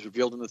 who was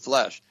revealed in the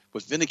flesh,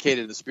 was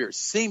vindicated in the spirit,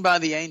 seen by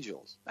the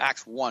angels.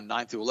 Acts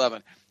 1:9 through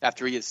 11.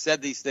 After he had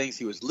said these things,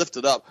 he was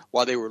lifted up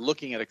while they were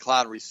looking at a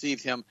cloud and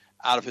received him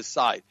out of his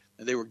sight.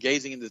 And they were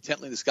gazing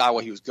intently in the sky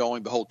while he was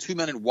going. Behold, two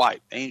men in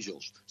white,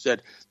 angels,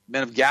 said,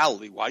 Men of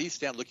Galilee, why do you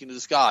stand looking to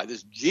the sky?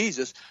 This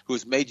Jesus, who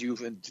has made you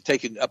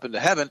taken up into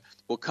heaven,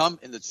 will come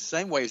in the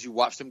same way as you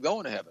watched him go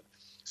into heaven.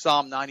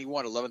 Psalm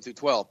 91:11 through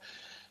 12.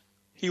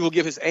 He will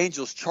give his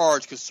angels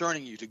charge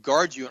concerning you to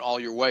guard you in all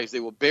your ways. They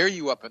will bear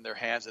you up in their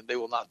hands, and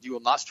you will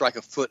not strike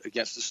a foot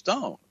against a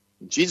stone.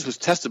 Jesus was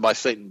tested by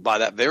Satan by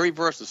that very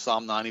verse of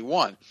Psalm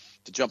 91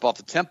 to jump off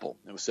the temple.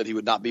 It was said he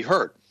would not be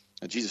hurt.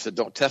 And Jesus said,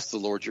 don't test the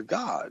Lord your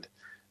God.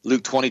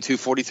 Luke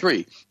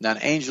 22:43. Now an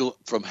angel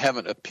from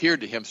heaven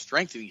appeared to him,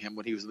 strengthening him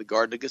when he was in the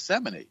Garden of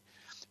Gethsemane.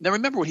 Now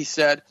remember what he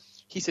said?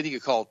 He said he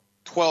could call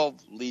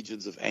 12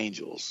 legions of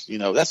angels. You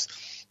know, that's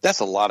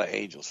a lot of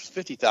angels.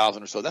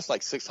 50,000 or so. That's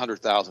like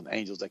 600,000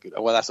 angels.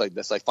 That's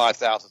like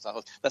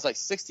 5,000. That's like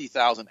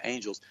 60,000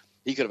 angels.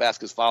 He could have asked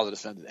his Father to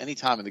send at any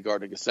time in the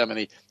Garden of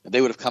Gethsemane, and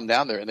they would have come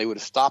down there and they would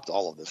have stopped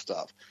all of this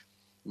stuff.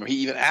 Remember, he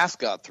even asked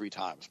God 3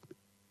 times,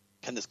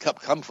 can this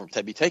cup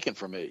be taken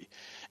from me?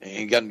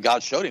 And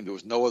God showed him there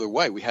was no other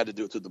way. We had to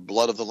do it through the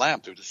blood of the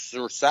Lamb, through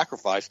the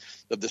sacrifice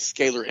of the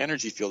scalar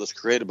energy field that's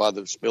created by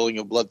the spilling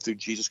of blood through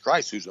Jesus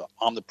Christ, who's an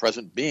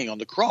omnipresent being on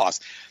the cross.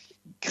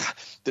 God,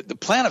 the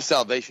plan of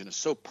salvation is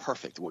so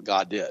perfect, what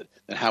God did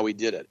and how he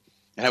did it,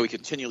 and how he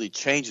continually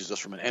changes us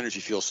from an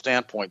energy field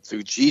standpoint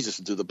through Jesus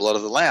and through the blood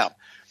of the Lamb.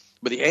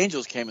 But the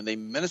angels came and they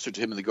ministered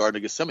to him in the Garden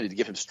of Gethsemane to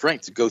give him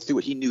strength to go through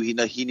what he knew he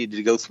needed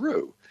to go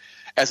through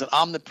as an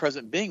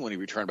omnipresent being when he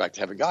returned back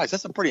to heaven. Guys,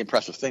 that's a pretty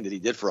impressive thing that he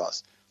did for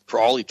us. For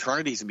all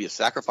eternity, he's going to be a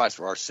sacrifice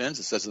for our sins.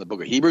 It says in the book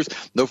of Hebrews,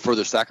 no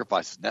further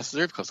sacrifice is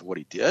necessary because of what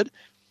he did.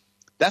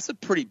 That's a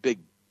pretty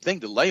big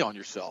thing to lay on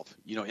yourself,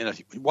 you know,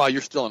 while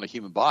you're still in a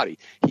human body.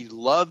 He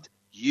loved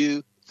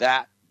you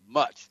that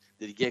much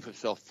that he gave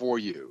himself for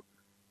you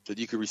so that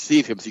you could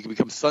receive him, so you could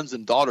become sons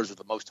and daughters of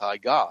the Most High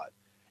God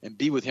and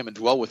be with him and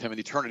dwell with him in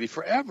eternity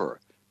forever.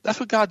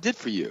 That's what God did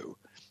for you.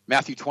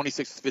 Matthew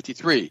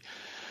 26:53.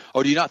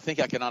 Oh, do you not think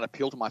I cannot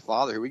appeal to my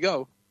Father? Here we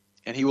go.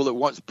 And he will at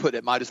once put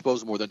at my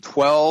disposal more than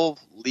 12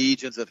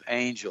 legions of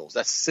angels.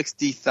 That's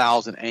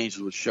 60,000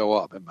 angels would show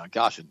up. And my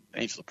gosh, an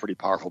angel's a pretty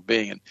powerful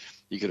being. And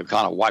you could have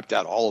kind of wiped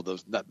out all of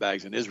those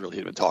nutbags in Israel he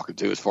had been talking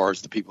to, as far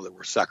as the people that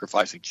were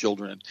sacrificing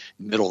children in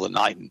the middle of the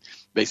night and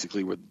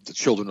basically were the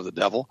children of the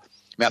devil.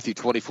 Matthew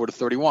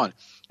 24:31.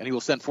 And he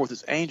will send forth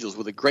his angels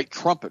with a great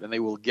trumpet, and they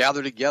will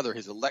gather together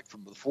his elect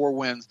from the four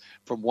winds,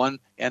 from one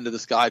end of the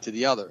sky to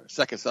the other.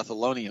 2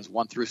 Thessalonians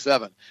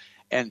 1-7.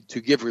 And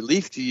to give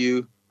relief to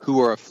you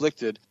who are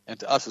afflicted, and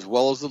to us as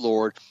well as the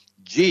Lord,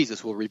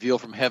 Jesus will reveal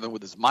from heaven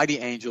with his mighty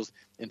angels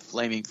in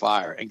flaming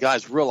fire. And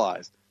guys,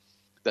 realize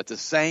that the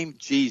same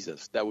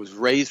Jesus that was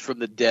raised from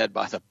the dead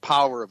by the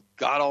power of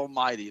God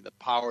Almighty, the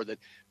power that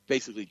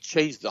basically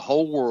changed the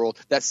whole world,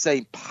 that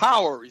same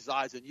power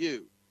resides in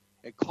you.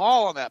 And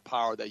call on that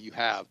power that you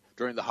have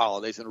during the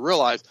holidays and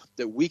realize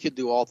that we can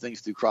do all things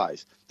through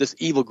Christ. This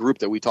evil group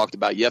that we talked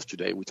about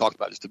yesterday, we talked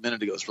about just a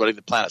minute ago, is running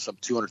the planet, some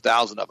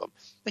 200,000 of them.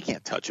 They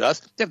can't touch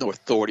us. They have no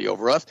authority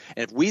over us.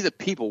 And if we, the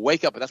people,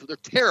 wake up, and that's what they're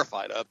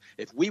terrified of,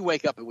 if we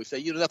wake up and we say,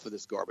 you know, enough of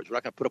this garbage, we're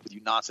not going to put up with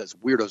you nonsense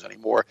weirdos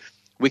anymore,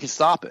 we can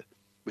stop it.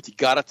 But you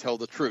got to tell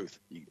the truth,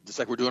 just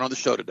like we're doing on the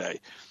show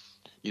today.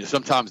 You know,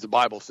 sometimes the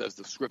Bible says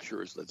the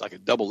scripture is like a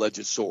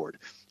double-edged sword.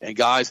 And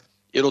guys,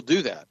 it'll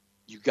do that.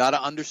 You got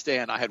to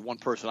understand. I had one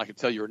person, I can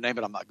tell you her name,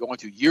 but I'm not going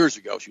to. Years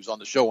ago, she was on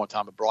the show one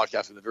time, a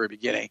broadcast at the very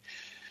beginning.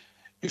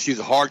 She's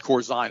a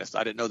hardcore Zionist.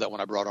 I didn't know that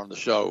when I brought her on the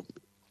show.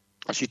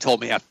 She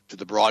told me after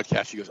the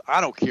broadcast, she goes,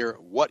 I don't care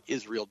what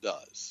Israel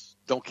does.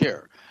 Don't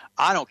care.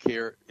 I don't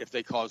care if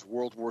they cause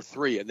World War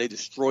III and they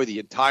destroy the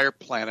entire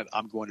planet.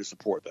 I'm going to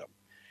support them.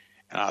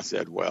 And I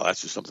said, well,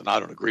 that's just something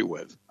I don't agree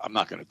with. I'm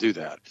not going to do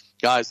that.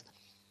 Guys,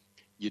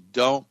 you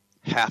don't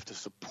have to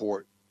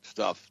support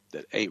stuff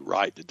that ain't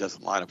right, that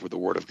doesn't line up with the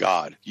Word of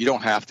God. You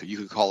don't have to. You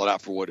can call it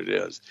out for what it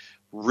is.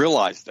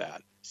 Realize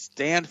that.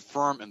 Stand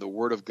firm in the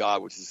Word of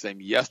God, which is the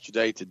same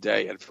yesterday,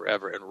 today, and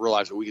forever, and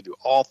realize that we can do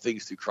all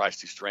things through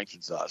Christ who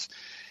strengthens us.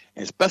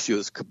 And especially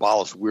with this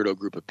Kabbalist weirdo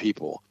group of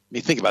people. I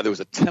mean, think about it. There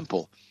was a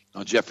temple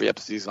on Jeffrey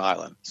Epstein's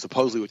island,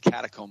 supposedly with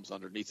catacombs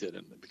underneath it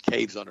and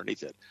caves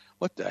underneath it.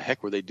 What the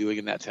heck were they doing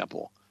in that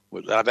temple?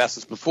 I've asked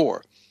this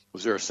before.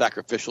 Was there a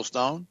sacrificial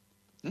stone?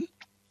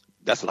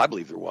 That's what I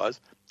believe there was.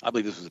 I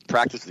believe this was a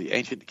practice of the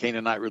ancient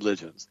Canaanite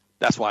religions.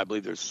 That's why I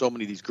believe there's so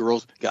many of these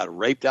girls got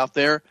raped out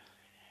there,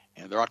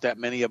 and there aren't that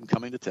many of them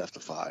coming to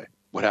testify.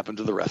 What happened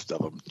to the rest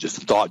of them?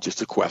 Just a thought,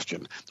 just a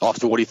question.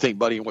 Austin, what do you think,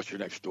 buddy, and what's your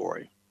next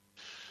story?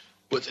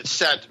 Well, it's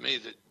sad to me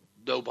that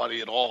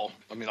nobody at all,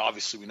 I mean,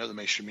 obviously we know the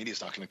mainstream media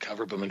is not going to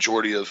cover, but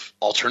majority of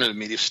alternative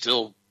media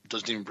still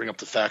doesn't even bring up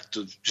the fact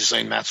of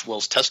Ghislaine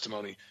Maxwell's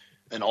testimony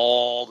and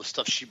all the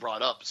stuff she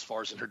brought up as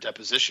far as in her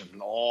deposition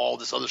and all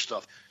this other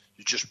stuff.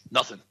 It's just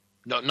nothing.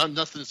 Nothing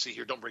to see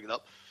here. Don't bring it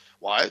up.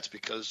 Why? It's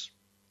because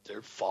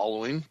they're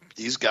following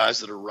these guys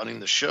that are running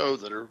the show,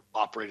 that are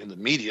operating the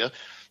media.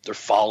 They're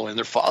following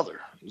their father.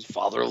 He's the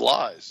father of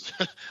lies.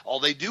 All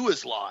they do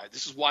is lie.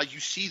 This is why you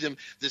see them,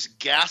 this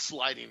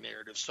gaslighting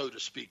narrative, so to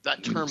speak,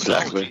 that terminology.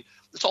 Exactly.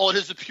 That's all it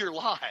is, a pure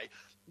lie.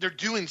 They're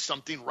doing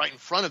something right in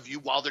front of you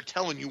while they're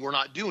telling you we're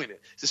not doing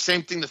it. It's the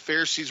same thing the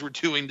Pharisees were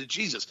doing to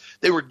Jesus.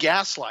 They were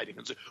gaslighting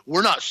and said,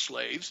 we're not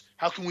slaves.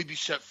 How can we be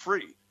set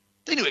free?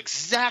 They knew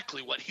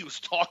exactly what he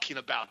was talking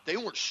about. They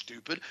weren't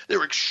stupid. They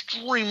were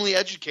extremely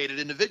educated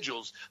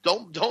individuals.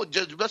 Don't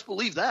just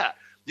believe that.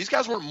 These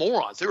guys weren't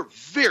morons. They were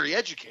very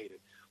educated.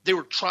 They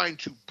were trying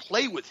to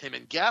play with him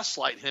and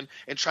gaslight him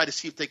and try to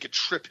see if they could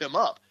trip him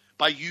up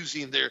by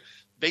using their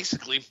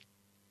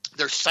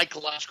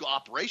psychological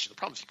operation. The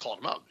problem is he called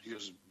him out. He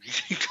goes,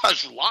 you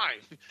guys are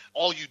lying.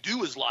 All you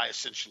do is lie,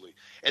 essentially.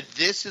 And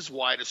this is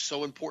why it is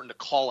so important to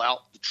call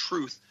out the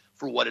truth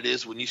for what it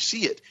is when you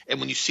see it.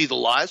 And when you see the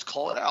lies,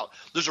 call it out.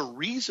 There's a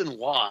reason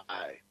why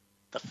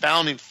the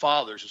founding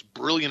fathers, as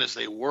brilliant as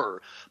they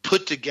were,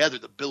 put together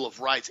the Bill of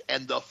Rights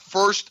and the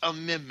First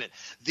Amendment,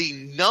 the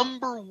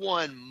number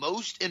one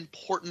most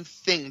important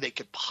thing they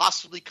could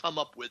possibly come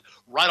up with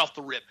right off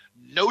the rip.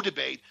 No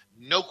debate,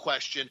 no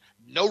question,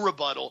 no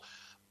rebuttal.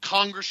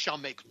 Congress shall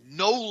make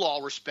no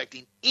law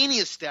respecting any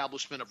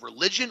establishment of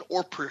religion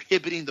or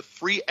prohibiting the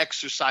free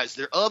exercise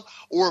thereof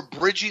or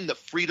abridging the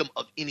freedom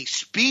of any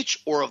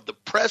speech or of the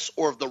press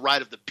or of the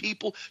right of the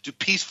people to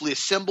peacefully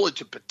assemble and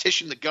to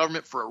petition the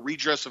government for a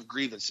redress of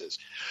grievances.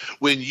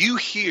 When you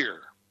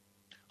hear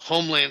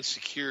Homeland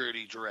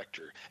Security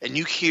Director and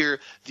you hear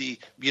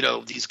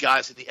these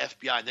guys in the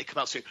FBI and they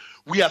come out saying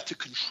we have to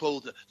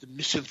control the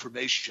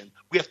misinformation,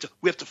 we have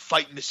to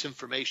fight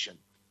misinformation.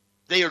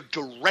 They are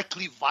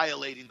directly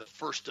violating the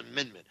First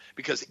Amendment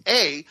because,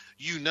 A,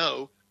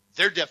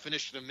 their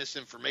definition of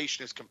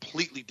misinformation is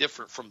completely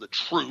different from the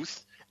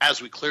truth,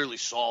 as we clearly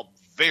saw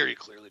very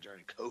clearly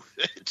during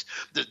COVID.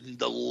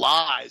 The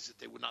lies that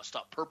they would not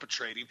stop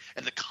perpetrating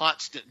and the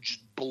constant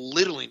just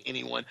belittling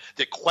anyone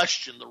that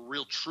questioned the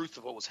real truth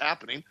of what was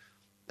happening.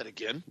 That,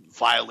 again,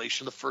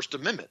 violation of the First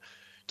Amendment.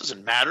 It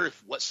doesn't matter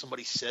if what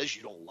somebody says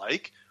you don't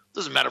like. It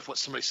doesn't matter if what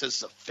somebody says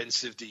is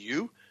offensive to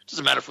you. It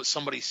doesn't matter if what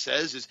somebody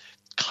says is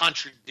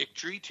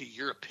contradictory to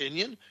your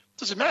opinion. It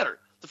doesn't matter.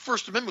 The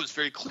First Amendment was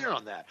very clear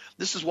on that.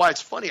 This is why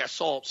it's funny. I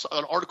saw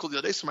an article the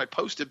other day somebody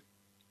posted,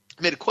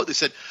 made a quote. They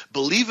said,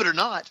 believe it or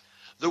not,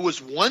 there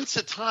was once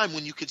a time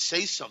when you could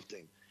say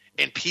something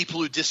and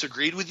people who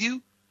disagreed with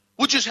you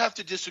would just have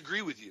to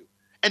disagree with you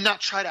and not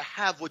try to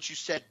have what you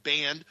said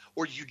banned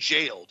or you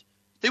jailed.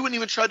 They wouldn't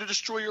even try to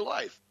destroy your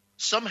life.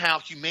 somehow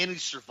humanity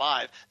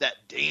survived that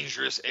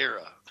dangerous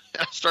era.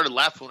 And I started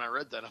laughing when I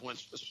read that. I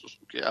went,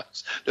 yeah,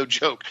 no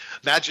joke.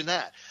 Imagine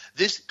that.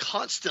 This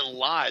constant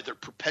lie they're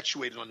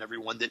perpetuating on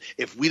everyone, that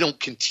if we don't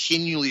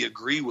continually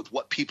agree with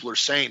what people are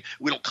saying,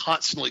 we don't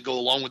constantly go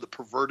along with the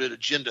perverted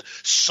agenda,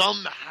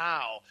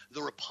 somehow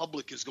the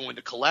republic is going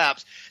to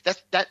collapse.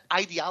 That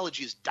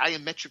ideology is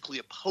diametrically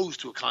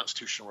opposed to a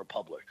constitutional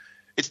republic.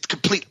 It's the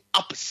complete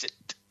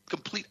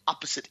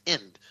opposite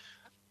end.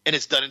 And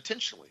it's done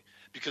intentionally,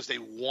 because they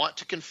want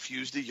to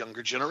confuse the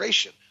younger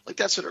generation. Like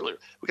I said earlier,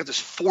 we got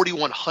this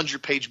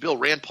 4,100-page bill.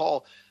 Rand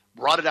Paul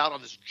brought it out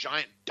on this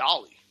giant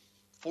dolly,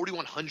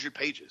 4,100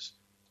 pages.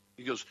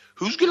 He goes,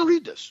 who's going to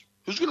read this?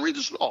 Who's going to read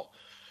this at all?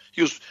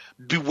 He goes,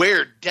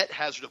 beware debt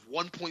hazard of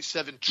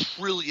 $1.7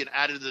 trillion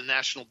added to the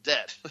national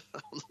debt.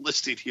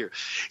 Listed here.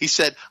 He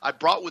said, I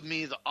brought with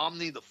me the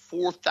Omni, the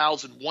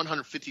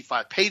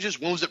 4,155 pages.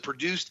 When was it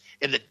produced?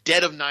 In the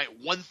dead of night,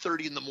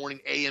 1:30 in the morning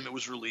a.m. it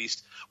was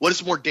released. What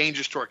is more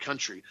dangerous to our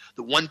country?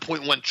 The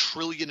 $1.1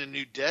 trillion in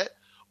new debt?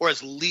 Or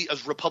as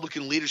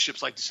Republican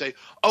leaderships like to say,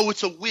 oh,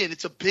 it's a win.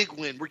 It's a big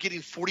win. We're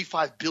getting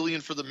 $45 billion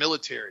for the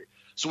military.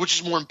 So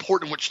which is more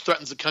important, which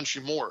threatens the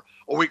country more?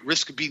 Or we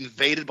risk of being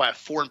invaded by a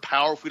foreign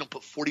power if we don't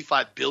put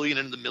 $45 billion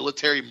into the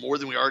military, more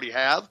than we already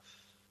have?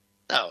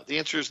 No, the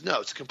answer is no.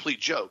 It's a complete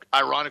joke.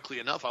 Ironically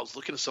enough, I was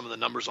looking at some of the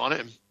numbers on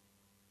it, and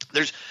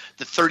there's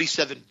the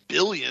 $37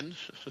 billion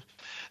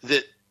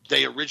that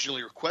they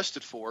originally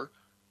requested for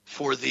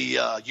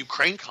the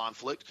Ukraine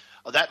conflict.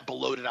 That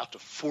bloated out to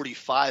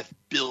 $45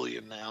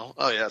 billion now.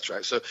 Oh, yeah, that's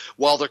right. So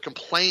while they're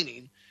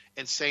complaining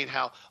and saying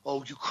how,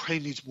 oh,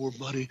 Ukraine needs more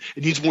money,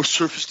 it needs more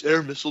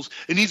surface-to-air missiles,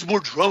 it needs more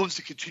drones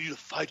to continue to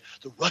fight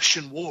the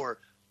Russian war.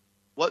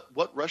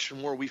 What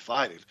Russian war are we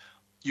fighting?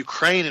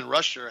 Ukraine and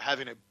Russia are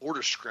having a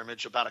border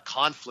scrimmage about a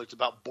conflict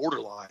about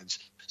border lines.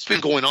 It's been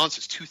going on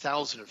since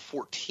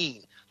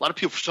 2014. A lot of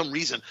people, for some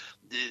reason,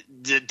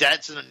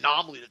 that's an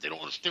anomaly that they don't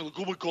understand. Like,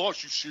 oh, my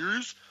gosh, you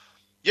serious?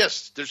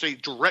 Yes, there's a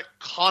direct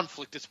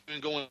conflict that's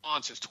been going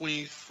on since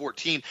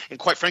 2014, and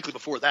quite frankly,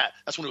 before that.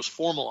 That's when it was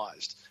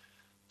formalized.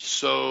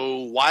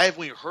 So why have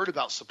we heard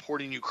about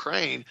supporting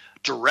Ukraine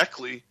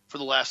directly for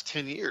the last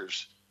 10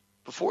 years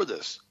before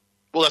this?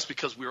 Well, that's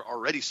because we were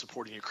already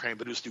supporting Ukraine,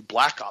 but it was through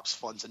Black Ops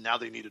funds, and now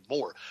they needed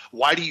more.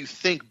 Why do you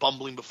think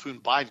bumbling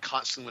buffoon Biden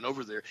constantly went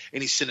over there,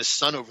 and he sent his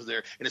son over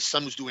there, and his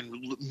son was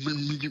doing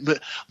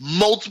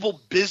multiple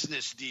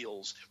business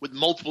deals with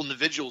multiple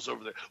individuals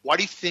over there? Why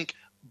do you think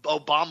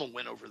Obama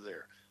went over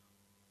there?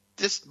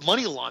 This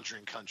money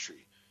laundering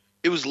country.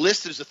 It was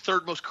listed as the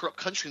third most corrupt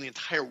country in the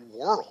entire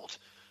world.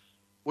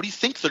 What do you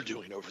think they're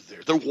doing over there?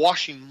 They're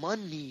washing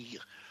money.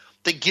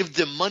 They give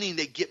them money and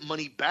they get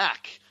money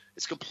back.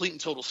 It's a complete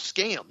and total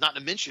scam. Not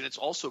to mention, it's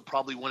also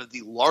probably one of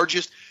the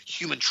largest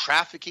human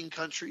trafficking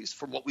countries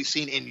from what we've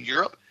seen in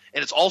Europe.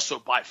 And it's also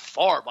by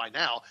far, by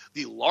now,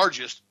 the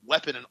largest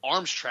weapon and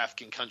arms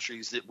trafficking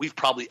countries that we've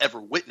probably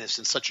ever witnessed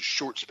in such a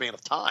short span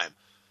of time.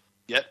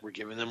 Yet we're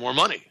giving them more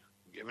money,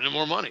 giving them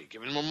more money,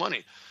 giving them more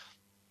money.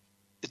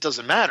 It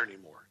doesn't matter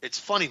anymore. It's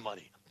funny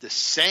money. The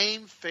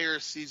same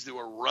Pharisees that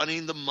were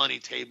running the money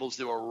tables,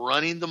 that were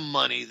running the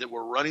money, that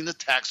were running the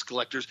tax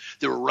collectors,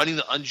 that were running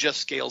the unjust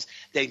scales,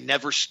 they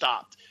never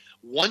stopped.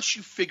 Once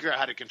you figure out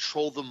how to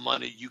control the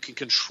money, you can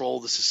control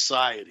the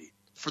society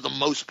for the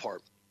most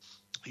part.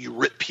 You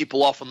rip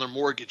people off on their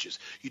mortgages.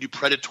 You do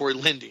predatory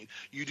lending.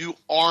 You do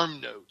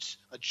ARM notes,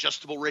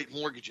 adjustable rate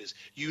mortgages.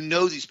 You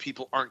know these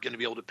people aren't going to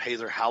be able to pay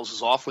their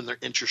houses off when their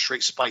interest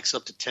rate spikes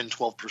up to 10,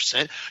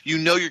 12%. You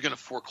know you're going to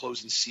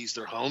foreclose and seize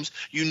their homes.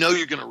 You know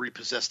you're going to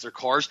repossess their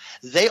cars.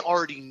 They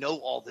already know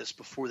all this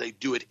before they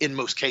do it in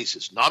most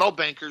cases. Not all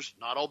bankers,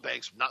 not all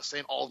banks. I'm not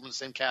saying all of them in the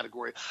same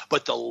category,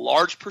 but the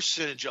large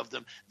percentage of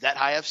them that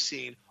I have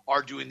seen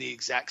are doing the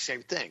exact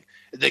same thing.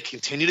 They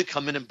continue to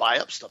come in and buy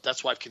up stuff.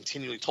 That's why I've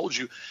continually told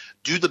you,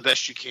 do the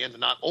best you can to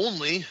not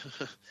only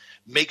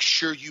make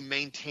sure you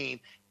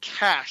maintain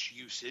cash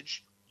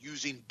usage,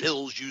 using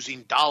bills,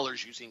 using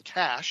dollars, using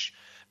cash,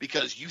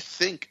 because you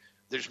think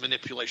there's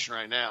manipulation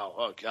right now.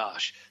 Oh,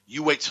 gosh.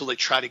 You wait till they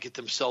try to get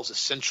themselves a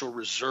central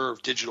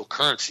reserve digital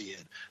currency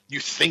in. You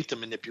think the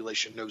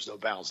manipulation knows no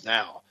bounds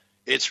now.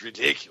 It's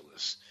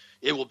ridiculous.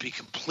 It will be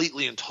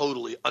completely and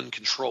totally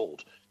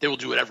uncontrolled. They will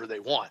do whatever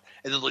they want.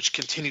 And then let's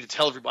continue to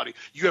tell everybody,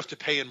 you have to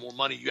pay in more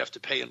money, you have to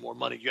pay in more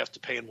money, you have to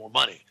pay in more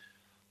money.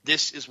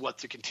 This is what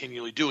they're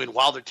continually doing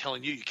while they're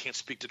telling you can't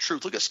speak the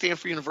truth. Look at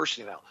Stanford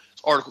University now.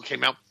 This article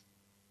came out.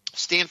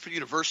 Stanford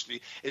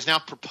University is now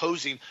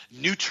proposing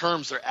new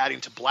terms they're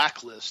adding to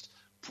blacklist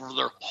for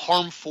their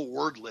harmful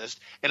word list,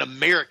 and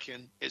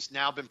American has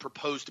now been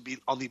proposed to be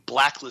on the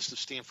blacklist of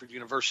Stanford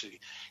University.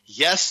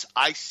 Yes,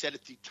 I said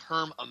it, the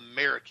term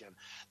American.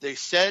 They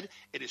said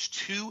it is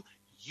too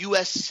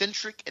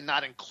U.S.-centric and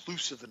not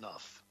inclusive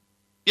enough.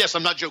 Yes,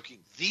 I'm not joking.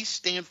 The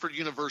Stanford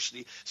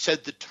University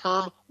said the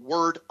term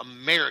word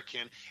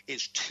American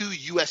is too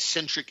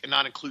U.S.-centric and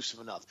not inclusive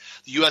enough.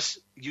 The U.S.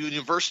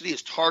 University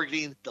is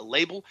targeting the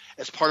label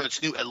as part of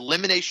its new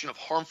elimination of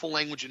harmful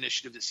language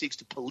initiative that seeks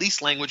to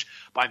police language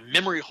by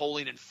memory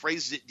holding and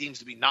phrases it deems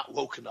to be not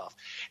woke enough.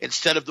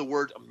 Instead of the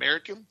word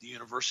American, the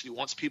university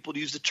wants people to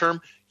use the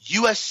term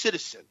U.S.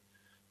 citizen,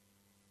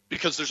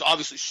 because there's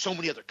obviously so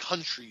many other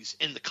countries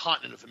in the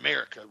continent of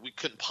America. We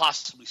couldn't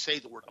possibly say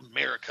the word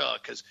America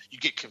because you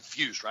get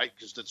confused, right?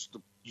 Because that's the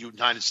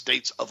United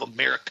States of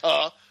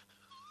America.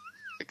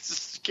 You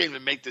can't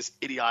even make this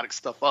idiotic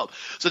stuff up.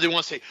 So they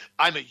want to say,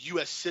 I'm a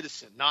U.S.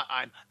 citizen, not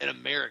I'm an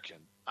American.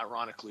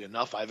 Ironically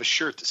enough, I have a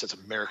shirt that says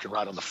American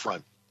right on the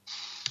front.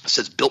 It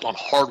says built on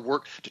hard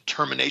work,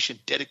 determination,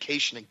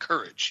 dedication, and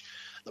courage.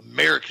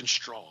 American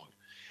strong.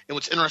 And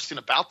what's interesting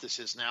about this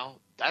is now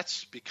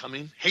that's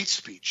becoming hate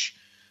speech.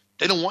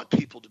 They don't want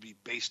people to be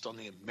based on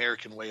the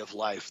American way of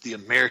life, the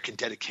American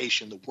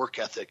dedication, the work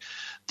ethic,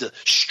 the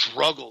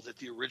struggle that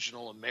the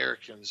original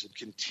Americans and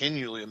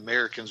continually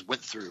Americans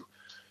went through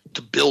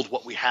to build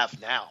what we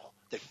have now.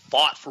 They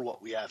fought for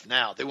what we have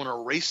now. They want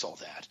to erase all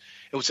that.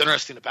 And what's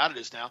interesting about it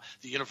is now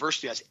the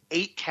university has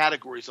 8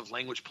 categories of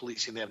language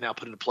policing they have now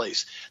put into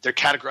place. They're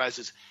categorized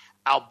as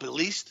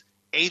albilist,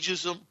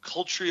 ageism,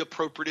 culturally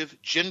appropriative,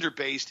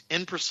 gender-based,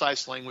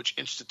 imprecise language,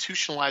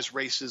 institutionalized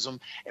racism,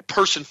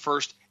 person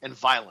first, and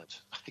violent.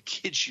 I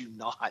kid you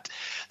not.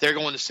 They're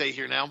going to say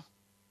here now,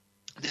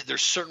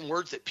 there's certain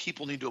words that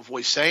people need to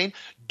avoid saying.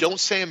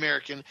 Don't say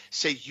American,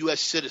 say U.S.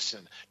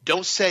 citizen.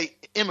 Don't say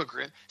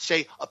immigrant,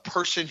 say a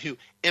person who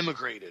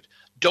immigrated.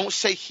 Don't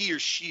say he or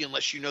she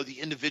unless you know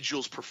the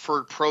individual's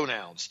preferred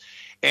pronouns.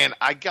 And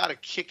I got a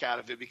kick out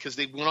of it because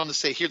they went on to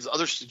say, here's the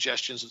other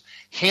suggestions: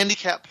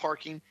 handicap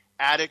parking,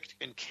 addict,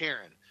 and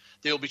Karen.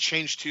 They will be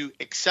changed to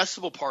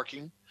accessible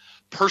parking,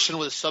 person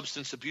with a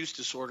substance abuse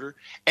disorder,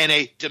 and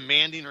a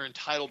demanding or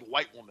entitled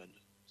white woman.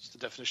 It's the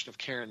definition of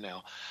Karen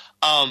now.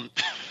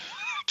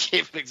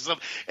 Can't mix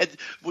up. And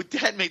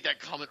Dad made that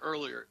comment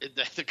earlier in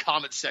the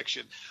comment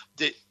section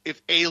that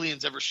if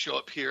aliens ever show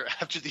up here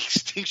after the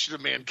extinction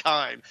of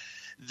mankind,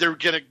 they're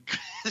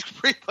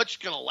pretty much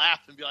gonna laugh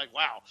and be like,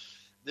 "Wow,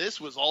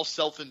 this was all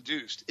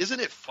self-induced."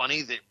 Isn't it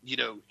funny that,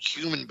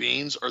 human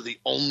beings are the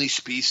only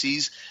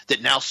species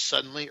that now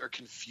suddenly are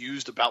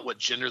confused about what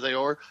gender they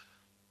are?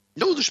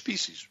 No other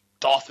species,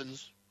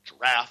 dolphins,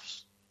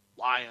 giraffes,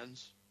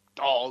 lions,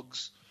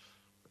 dogs,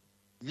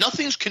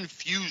 nothing's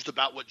confused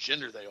about what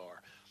gender they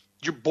are.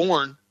 You're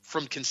born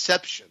from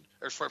conception,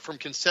 or from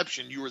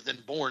conception, you were then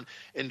born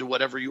into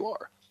whatever you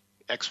are.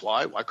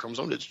 XY, Y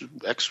chromosome, it's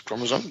X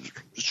chromosome.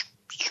 It's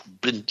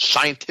been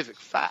scientific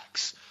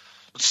facts.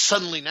 But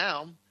suddenly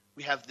now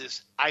we have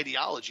this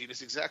ideology, and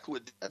it's exactly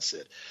what Dad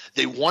said.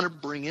 They want to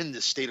bring in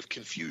this state of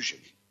confusion.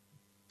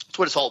 That's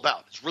what it's all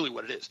about. It's really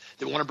what it is.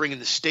 They want to bring in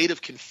the state of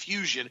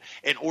confusion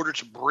in order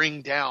to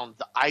bring down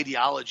the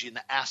ideology and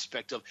the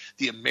aspect of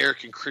the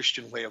American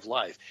Christian way of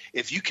life.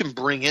 If you can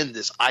bring in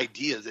this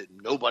idea that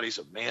nobody's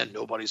a man,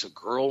 nobody's a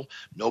girl,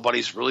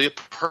 nobody's really a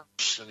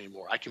person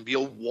anymore. I can be a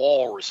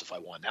walrus if I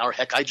want now, or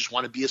heck, I just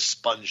want to be a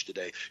sponge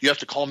today. You have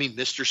to call me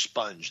Mr.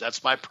 Sponge.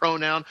 That's my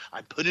pronoun.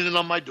 I'm putting it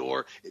on my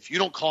door. If you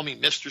don't call me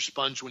Mr.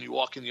 Sponge when you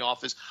walk in the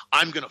office,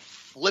 I'm going to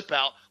flip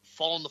out,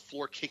 fall on the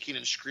floor, kicking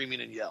and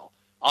screaming and yell.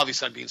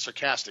 Obviously, I'm being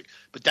sarcastic,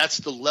 but that's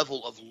the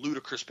level of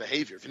ludicrous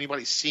behavior. If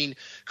anybody's seen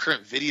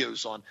current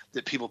videos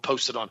that people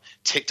posted on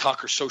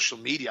TikTok or social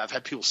media, I've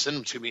had people send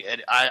them to me,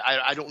 and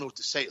I don't know what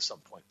to say at some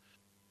point.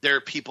 There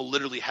are people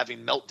literally having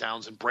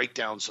meltdowns and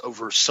breakdowns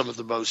over some of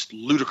the most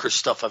ludicrous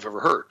stuff I've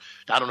ever heard.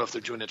 Now, I don't know if they're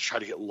doing it to try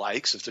to get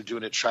likes, if they're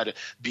doing it to try to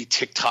be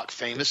TikTok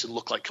famous and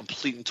look like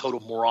complete and total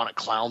moronic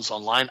clowns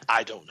online.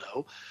 I don't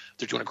know.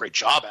 They're doing a great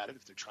job at it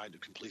if they're trying to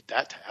complete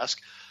that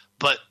task.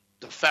 But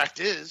the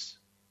fact is,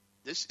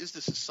 this is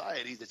the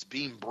society that's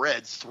being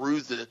bred through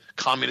the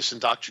communist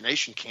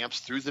indoctrination camps,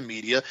 through the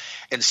media.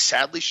 And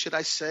sadly, should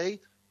I say,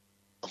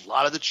 a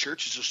lot of the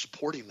churches are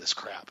supporting this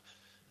crap.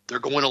 They're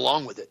going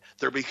along with it.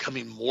 They're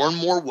becoming more and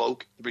more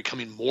woke. They're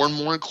becoming more and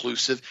more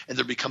inclusive, and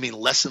they're becoming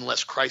less and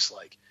less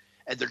Christ-like.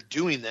 And they're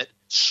doing that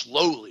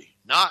slowly,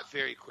 not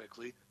very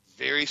quickly,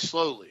 very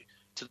slowly,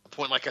 to the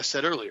point, like I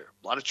said earlier,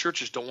 a lot of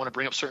churches don't want to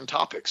bring up certain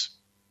topics.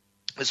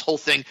 This whole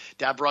thing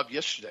Dad brought up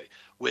yesterday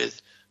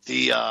with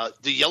the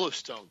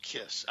Yellowstone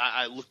kiss.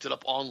 I looked it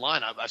up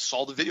online. I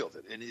saw the video of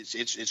it, and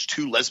it's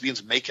 2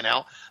 lesbians making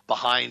out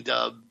behind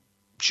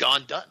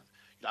John Dutton.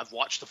 I've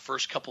watched the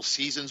first couple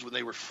seasons when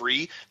they were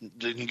free. You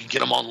can get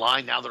them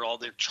online. Now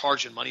they're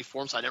charging money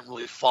for them, so I didn't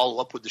really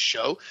follow up with the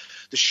show.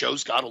 The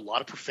show's got a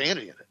lot of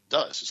profanity in it. It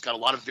does. It's got a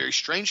lot of very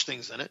strange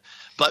things in it.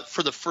 But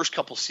for the first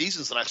couple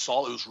seasons that I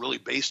saw, it was really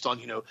based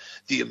on,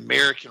 the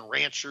American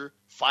rancher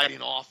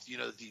fighting off,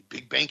 the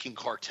big banking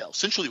cartel,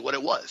 essentially what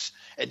it was.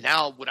 And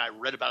now when I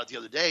read about it the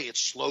other day, it's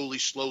slowly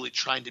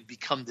trying to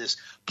become this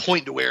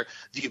point to where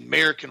the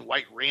American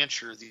white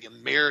rancher, the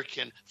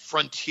American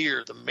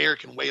frontier, the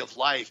American way of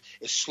life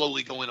is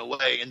slowly going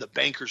away, and the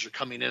bankers are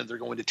coming in and they're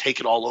going to take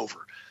it all over.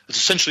 It's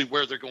essentially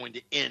where they're going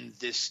to end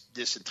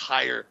this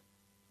entire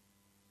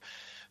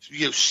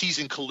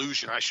season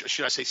collusion, or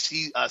should I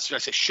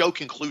say show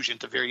conclusion at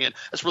the very end.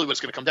 That's really what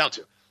it's going to come down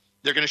to.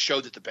 They're going to show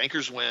that the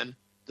bankers win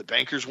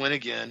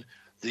again,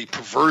 the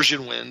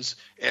perversion wins,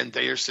 and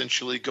they are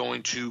essentially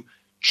going to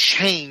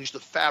change the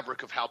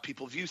fabric of how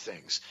people view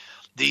things.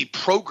 The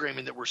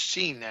programming that we're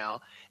seeing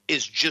now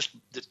is just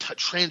the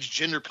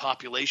transgender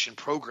population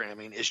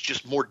programming is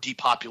just more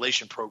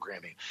depopulation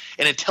programming.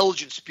 An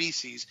intelligent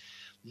species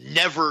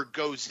never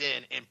goes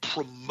in and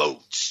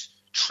promotes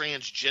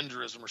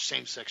transgenderism or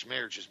same-sex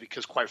marriages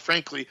because, quite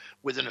frankly,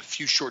 within a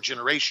few short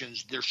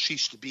generations, there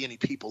cease to be any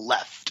people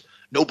left.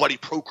 Nobody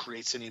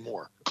procreates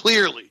anymore.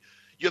 Clearly,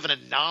 you have an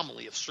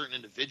anomaly of certain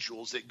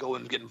individuals that go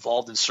and get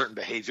involved in certain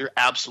behavior.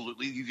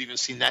 Absolutely. You've even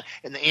seen that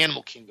in the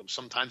animal kingdom.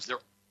 Sometimes there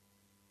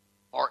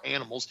are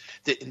animals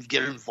that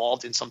get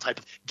involved in some type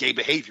of gay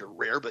behavior.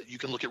 Rare, but you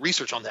can look at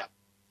research on that.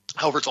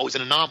 However, it's always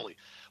an anomaly.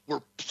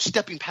 We're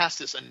stepping past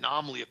this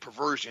anomaly of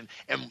perversion,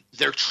 and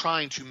they're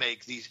trying to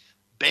make these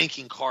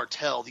banking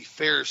cartel, the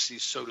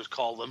Pharisees, so to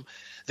call them,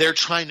 they're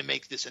trying to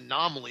make this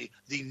anomaly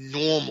the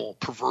normal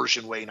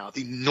perversion way now,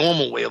 the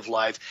normal way of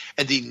life,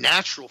 and the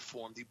natural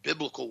form, the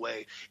biblical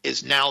way,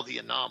 is now the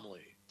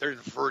anomaly. They're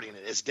inverting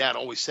it. As Dad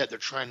always said, they're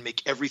trying to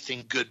make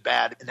everything good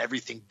bad and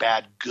everything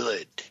bad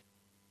good.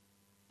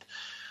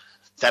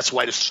 That's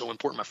why it is so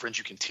important, my friends.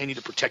 You continue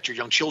to protect your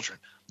young children.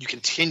 You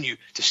continue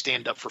to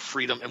stand up for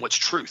freedom and what's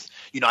truth.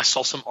 I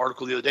saw some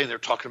article the other day, and they're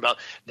talking about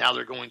now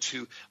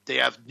they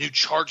have new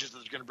charges that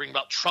they're going to bring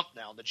about Trump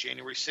now, the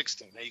January 6th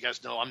thing. Now, you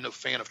guys know I'm no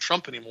fan of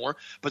Trump anymore,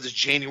 but this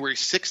January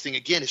 6th thing,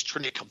 again, is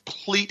turning a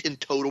complete and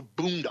total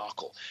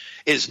boondoggle.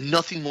 It is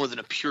nothing more than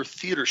a pure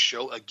theater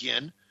show,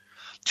 again,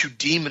 to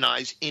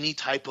demonize any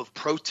type of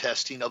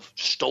protesting of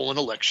stolen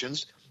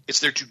elections. It's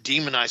there to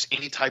demonize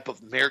any type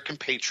of American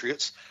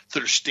patriots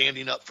that are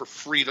standing up for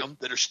freedom,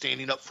 that are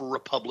standing up for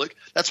republic.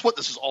 That's what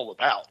this is all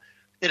about.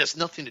 It has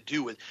nothing to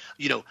do with,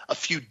 a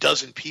few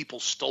dozen people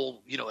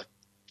stole, a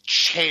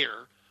chair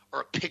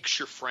or a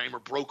picture frame or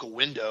broke a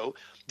window.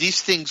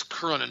 These things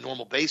occur on a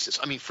normal basis.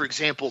 I mean, for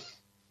example,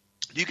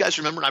 do you guys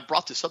remember, and I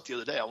brought this up the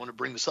other day, I want to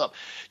bring this up.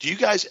 Do you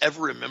guys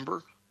ever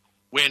remember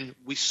when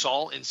we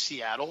saw in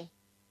Seattle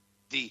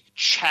the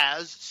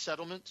Chaz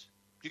settlement?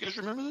 Do you guys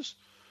remember this?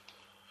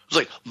 It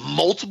was like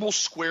multiple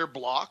square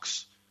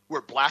blocks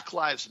where Black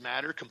Lives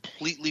Matter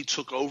completely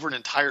took over an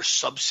entire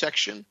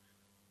subsection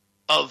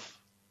of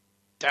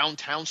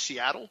downtown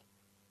Seattle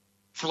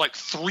for like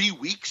 3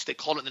 weeks. They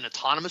called it an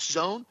autonomous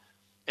zone,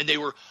 and they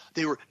were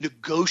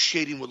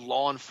negotiating with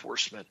law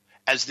enforcement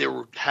as they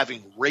were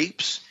having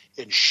rapes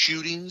and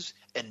shootings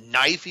and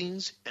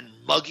knifings and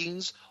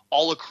muggings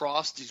all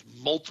across these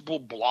multiple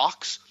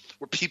blocks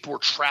where people were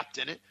trapped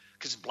in it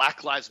because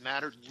Black Lives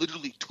Matter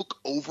literally took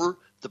over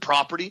the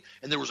property,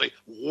 and there was a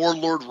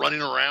warlord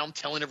running around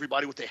telling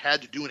everybody what they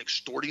had to do and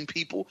extorting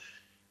people.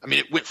 I mean,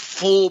 it went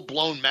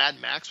full-blown Mad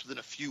Max within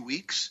a few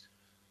weeks.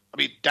 I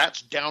mean,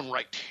 that's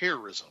downright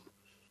terrorism.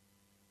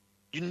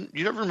 You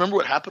never remember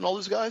what happened to all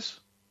those guys?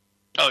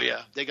 Oh,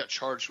 yeah. They got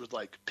charged with,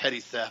 like, petty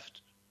theft,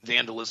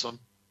 vandalism.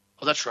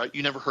 Oh, that's right.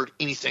 You never heard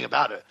anything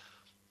about it.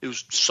 It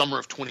was summer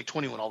of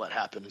 2020 when all that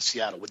happened in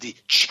Seattle with the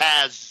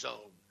Chaz Zone.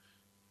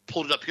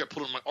 Pulled it up here.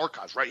 Put it in my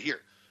archives right here.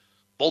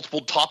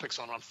 Multiple topics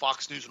on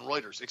Fox News and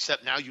Reuters,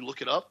 except now you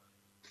look it up,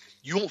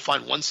 you won't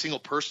find one single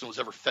person who was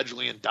ever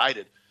federally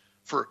indicted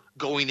for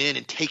going in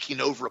and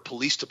taking over a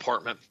police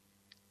department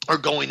or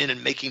going in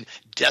and making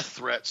death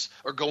threats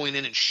or going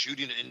in and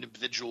shooting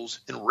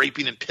individuals and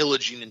raping and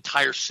pillaging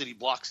entire city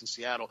blocks in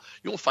Seattle.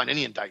 You won't find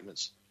any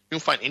indictments. You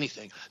won't find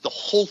anything. The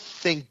whole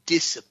thing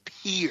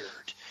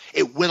disappeared.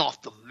 It went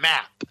off the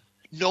map.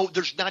 No,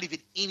 there's not even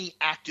any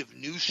active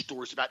news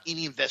stories about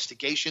any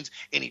investigations,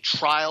 any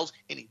trials,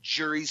 any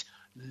juries.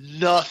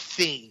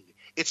 Nothing.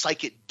 It's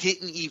like it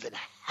didn't even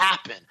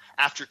happen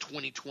after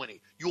 2020.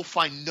 You'll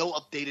find no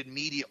updated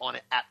media on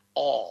it at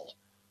all.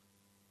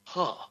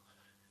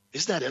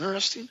 Isn't that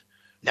interesting?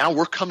 Now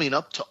we're coming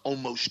up to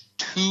almost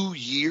 2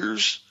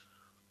 years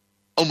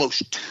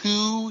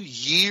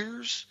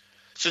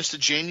since the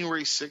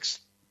January 6th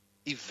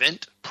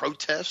event,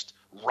 protest,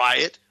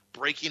 riot,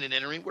 breaking and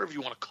entering, whatever you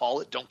want to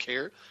call it, don't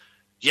care.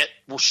 Yet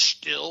we're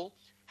still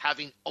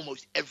having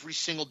almost every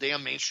single day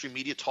on mainstream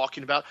media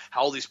talking about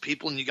how all these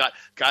people, and you got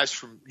guys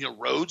from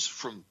Rhodes,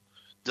 from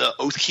the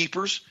Oath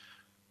Keepers,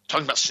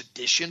 talking about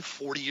sedition,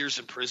 40 years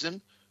in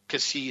prison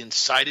because he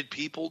incited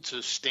people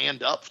to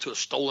stand up to a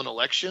stolen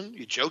election.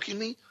 You joking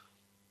me?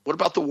 What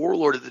about the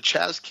warlord at the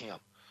Chaz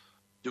camp?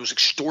 That was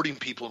extorting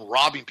people and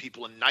robbing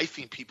people and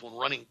knifing people and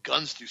running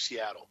guns through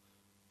Seattle.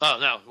 Oh,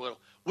 no, well,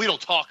 we don't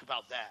talk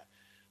about that.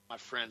 My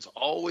friends,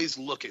 always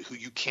look at who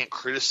you can't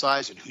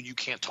criticize and who you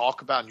can't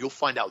talk about, and you'll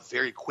find out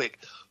very quick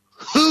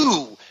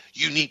who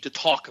you need to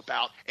talk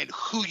about and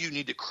who you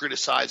need to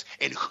criticize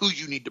and who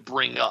you need to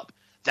bring up.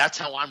 That's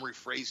how I'm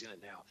rephrasing it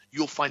now.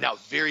 You'll find out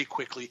very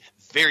quickly,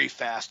 very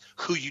fast,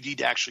 who you need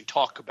to actually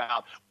talk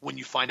about when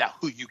you find out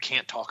who you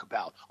can't talk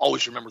about.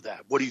 Always remember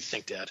that. What do you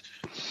think, Dad?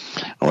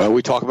 Well,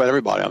 we talk about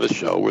everybody on this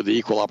show. We're the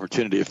equal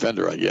opportunity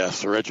offender, I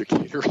guess, or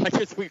educator. I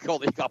guess we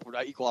call it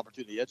equal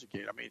opportunity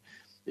educator. I mean,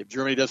 if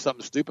Germany does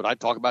something stupid, I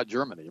talk about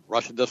Germany. If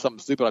Russia does something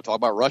stupid, I talk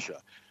about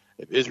Russia.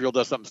 If Israel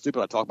does something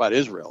stupid, I talk about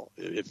Israel.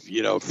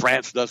 If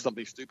France does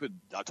something stupid,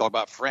 I talk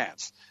about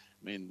France.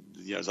 I mean,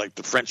 it's like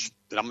the French,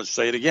 and I'm going to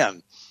say it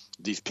again,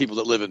 these people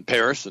that live in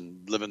Paris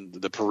and live in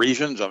the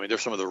Parisians, I mean, they're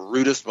some of the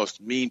rudest, most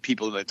mean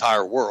people in the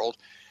entire world.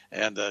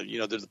 And,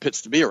 they're the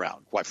pits to be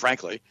around, quite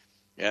frankly.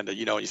 And,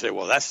 you say,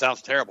 well, that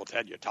sounds terrible,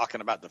 Ted. You're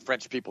talking about the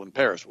French people in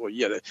Paris. Well,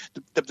 yeah,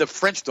 the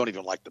French don't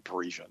even like the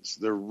Parisians.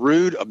 They're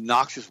rude,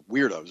 obnoxious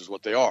weirdos is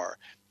what they are.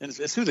 And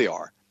it's who they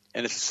are.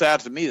 And it's sad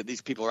to me that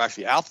these people are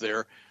actually out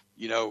there,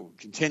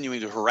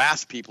 continuing to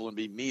harass people and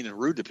be mean and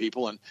rude to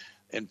people. And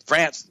in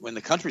France, in the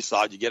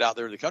countryside, you get out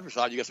there in the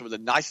countryside, you get some of the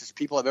nicest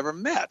people I've ever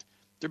met.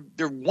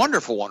 They're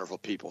wonderful, wonderful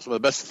people. Some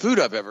of the best food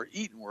I've ever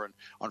eaten were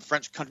on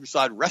French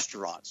countryside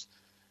restaurants.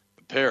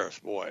 But Paris,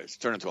 boy, it's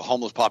turned into a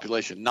homeless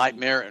population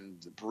nightmare,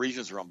 and the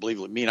Parisians are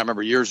unbelievably mean. I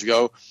remember years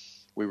ago,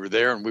 we were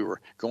there, and we were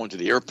going to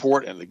the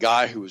airport, and the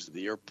guy who was at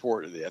the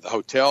airport, at the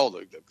hotel,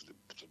 the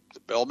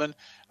bellman,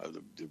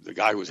 the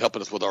guy who was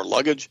helping us with our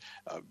luggage,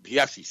 he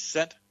actually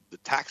sent the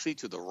taxi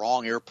to the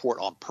wrong airport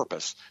on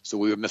purpose so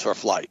we would miss our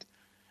flight.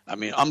 I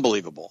mean,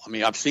 unbelievable. I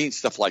mean, I've seen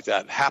stuff like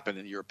that happen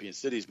in European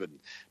cities, but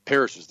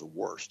Paris is the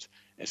worst.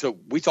 And so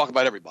we talk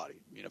about everybody.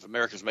 If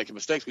America's making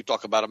mistakes, we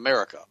talk about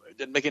America. It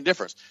didn't make any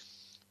difference.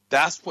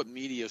 That's what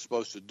media is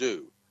supposed to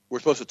do. We're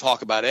supposed to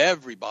talk about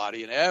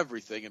everybody and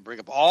everything and bring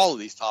up all of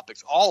these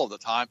topics all of the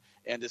time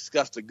and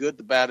discuss the good,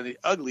 the bad, and the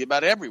ugly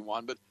about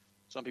everyone, but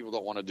some people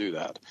don't want to do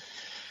that.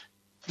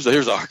 So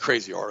here's a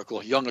crazy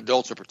article. Young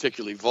adults are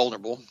particularly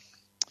vulnerable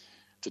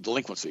to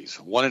delinquencies.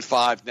 1 in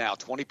 5 now,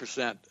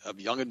 20% of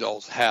young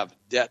adults have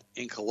debt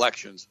in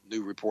collections,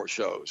 new report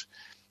shows.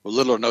 With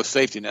little or no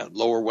safety net,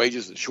 lower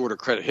wages, and shorter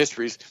credit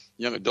histories,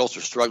 young adults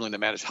are struggling to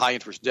manage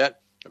high-interest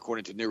debt,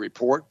 according to a new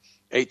report.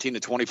 18 to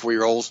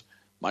 24-year-olds,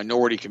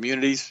 minority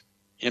communities,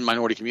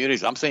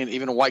 I'm saying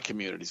even in white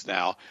communities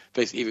now,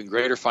 face even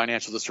greater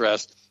financial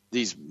distress.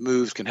 These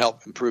moves can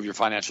help improve your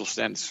financial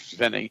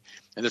spending,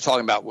 and they're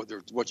talking about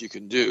what you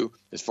can do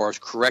as far as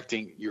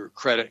correcting your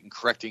credit and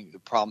correcting the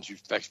problems you're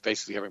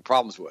basically having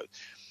problems with.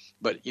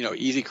 But,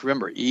 easy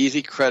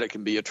credit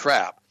can be a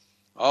trap.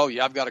 Oh,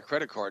 yeah, I've got a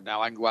credit card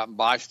now. I can go out and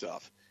buy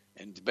stuff.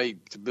 And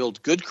to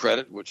build good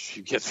credit, which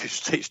you get through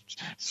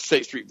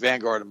State Street,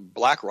 Vanguard, and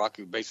BlackRock,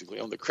 who basically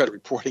own the credit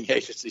reporting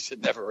agencies,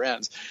 it never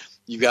ends.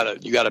 You got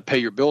to pay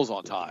your bills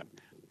on time.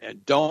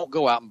 And don't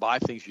go out and buy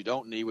things you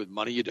don't need with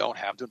money you don't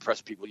have to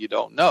impress people you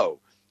don't know.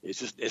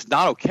 It's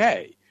not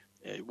okay.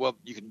 Well,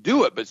 you can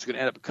do it, but it's going to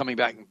end up coming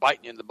back and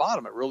biting you in the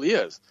bottom. It really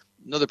is.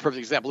 Another perfect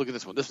example. Look at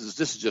this one. This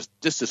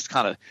just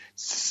kind of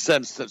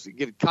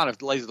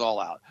lays it all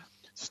out.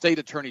 State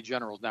attorney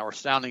generals now are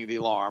sounding the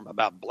alarm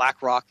about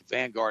BlackRock,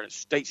 Vanguard, and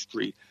State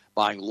Street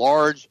buying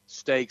large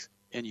stakes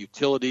in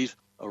utilities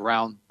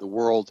around the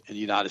world in the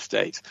United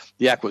States.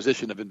 The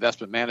acquisition of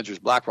investment managers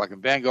BlackRock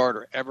and Vanguard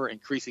are ever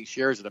increasing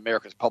shares in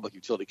America's public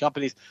utility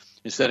companies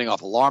and setting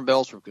off alarm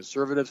bells from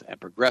conservatives and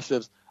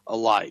progressives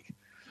alike.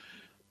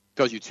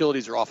 Because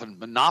utilities are often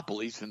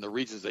monopolies in the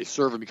regions they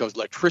serve, and because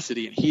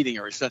electricity and heating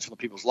are essential to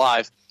people's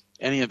lives,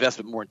 any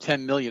investment more than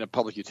 $10 million in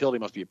public utility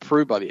must be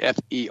approved by the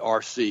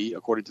FERC,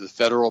 according to the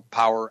Federal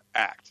Power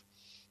Act.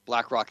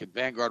 BlackRock and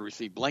Vanguard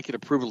received blanket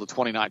approval in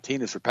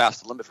 2019 to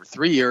surpass the limit for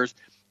 3 years,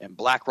 and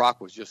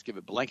BlackRock was just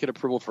given blanket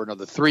approval for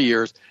another 3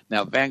 years.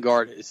 Now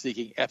Vanguard is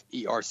seeking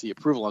FERC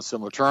approval on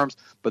similar terms,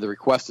 but the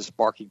request is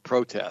sparking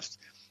protests.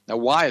 Now,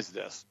 why is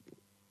this?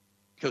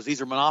 Because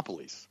these are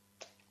monopolies.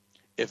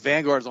 If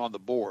Vanguard's on the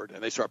board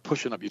and they start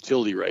pushing up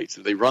utility rates,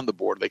 and they run the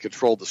board, they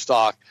control the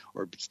stock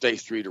or State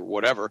Street or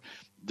whatever,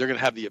 they're going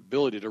to have the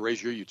ability to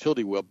raise your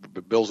utility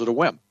bills at a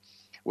whim.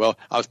 Well,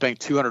 I was paying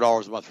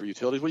 $200 a month for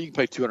utilities. Well, you can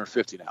pay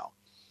 $250 now.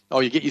 Oh,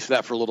 you get used to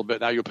that for a little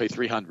bit. Now you'll pay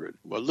 $300.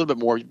 Well, a little bit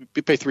more. You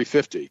pay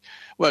 $350.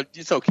 Well,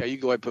 it's okay. You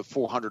go ahead and put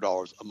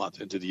 $400 a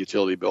month into the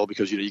utility bill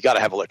because you got to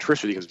have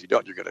electricity, because if you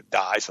don't, you're going to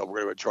die. So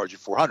we're going to charge you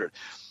 $400.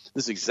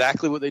 This is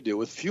exactly what they do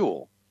with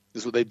fuel.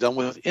 This is what they've done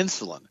with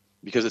insulin,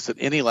 because it's an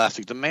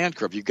inelastic demand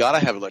curve. You got to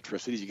have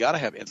electricity. You got to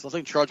have insulin. They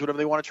can charge whatever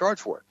they want to charge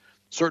for it.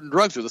 Certain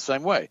drugs are the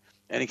same way.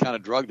 Any kind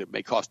of drug that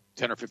may cost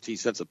 10 or 15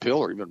 cents a pill,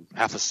 or even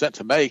half a cent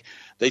to make,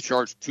 they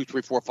charge $200,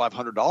 $300,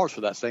 $400, $500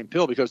 for that same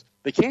pill because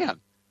they can.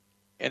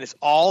 And it's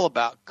all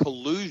about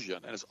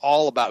collusion, and it's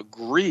all about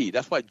greed.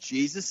 That's why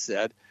Jesus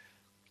said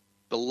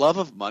the love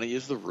of money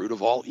is the root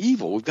of all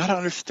evil. We've got to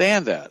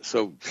understand that.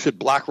 So should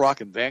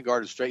BlackRock and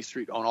Vanguard and State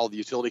Street own all the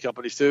utility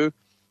companies too?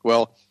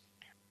 Well,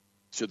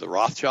 should the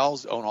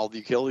Rothschilds own all the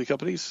utility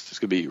companies? It's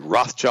going to be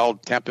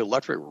Rothschild Tampa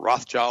Electric,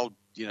 Rothschild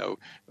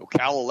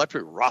Ocala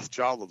Electric,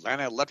 Rothschild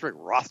Atlanta Electric,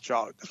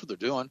 Rothschild. That's what they're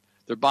doing.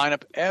 They're buying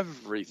up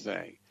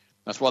everything.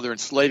 That's why they're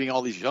enslaving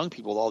all these young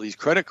people with all these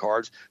credit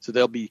cards, so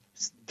they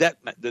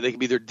can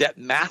be their debt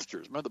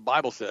masters. Remember, the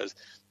Bible says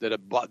that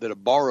a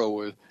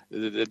borrower,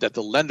 that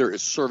the lender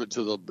is servant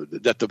to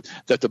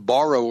the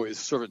borrower is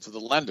servant to the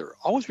lender.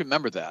 Always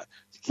remember that.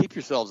 Keep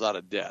yourselves out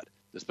of debt,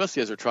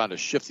 especially as they're trying to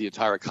shift the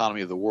entire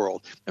economy of the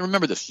world. And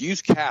remember this: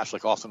 use cash,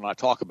 like Austin and I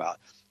talk about.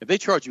 If they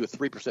charge you a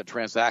 3%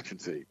 transaction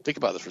fee, think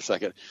about this for a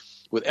second.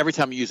 With every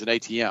time you use an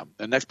ATM,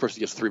 the next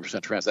person gets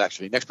 3%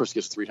 transaction fee. Next person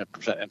gets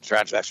 3%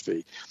 transaction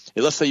fee.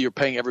 And let's say you're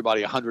paying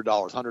everybody $100,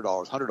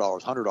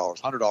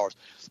 $100.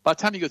 By the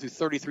time you go through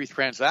 33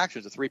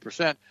 transactions at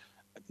 3%,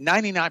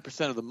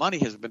 99% of the money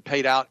has been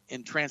paid out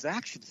in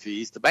transaction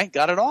fees. The bank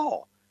got it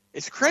all.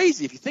 It's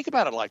crazy. If you think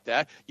about it like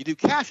that, you do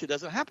cash, it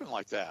doesn't happen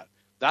like that.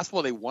 That's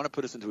why they want to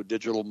put us into a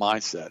digital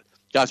mindset.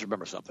 Guys,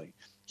 remember something.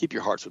 Keep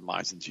your hearts and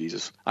minds in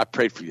Jesus. I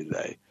prayed for you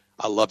today.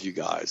 I love you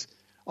guys.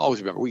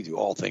 Always remember, we do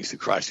all things through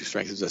Christ who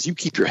strengthens us. You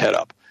keep your head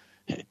up.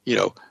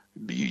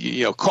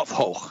 Kopf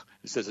hoch,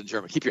 it says in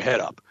German. Keep your head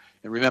up.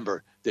 And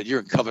remember that you're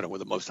in covenant with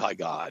the Most High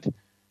God. And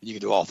you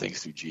can do all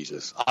things through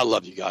Jesus. I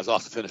love you guys. I'll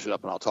have to finish it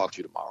up, and I'll talk to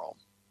you tomorrow.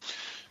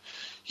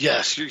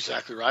 Yes, you're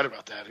exactly right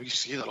about that. You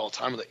see that all the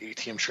time with the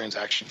ATM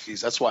transaction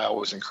fees. That's why I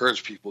always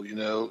encourage people,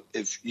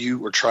 if you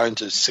were trying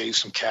to save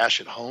some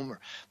cash at home or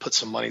put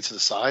some money to the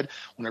side,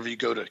 whenever you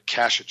go to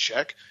cash a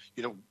check,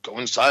 go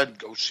inside,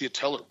 go see a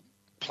teller,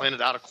 plan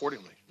it out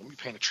accordingly. Don't be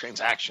paying a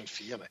transaction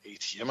fee on an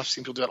ATM. I've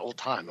seen people do that all the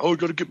time. Oh, you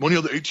got to get money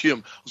on the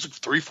ATM. It's like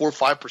 3, 4,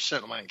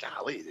 5%. I'm like,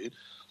 golly, dude.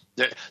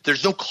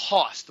 There's no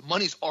cost. The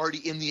money's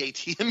already in the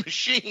ATM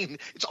machine.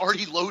 It's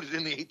already loaded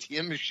in the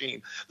ATM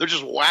machine. They're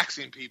just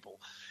waxing people.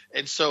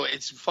 And so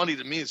it's funny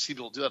to me to see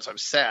people do that. So I'm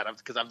sad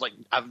because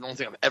I don't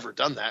think I've ever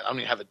done that. I don't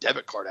even have a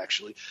debit card,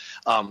 actually.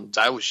 I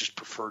always just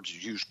prefer to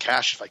use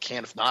cash if I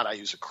can. If not, I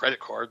use a credit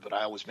card, but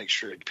I always make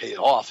sure to pay it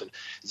off. And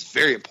it's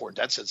very important.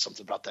 Dad said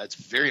something about that. It's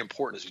very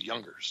important as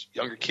younger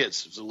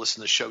kids to listen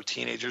to the show,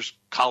 teenagers,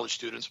 college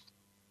students.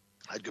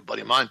 I had a good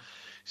buddy of mine.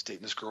 He's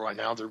dating this girl right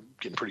now. They're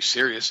getting pretty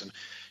serious. And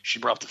she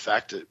brought up the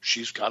fact that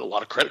she's got a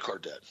lot of credit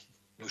card debt,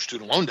 no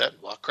student loan debt,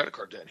 a lot of credit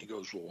card debt. And he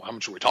goes, well, how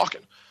much are we talking?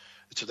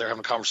 So they're having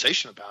a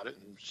conversation about it,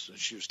 and so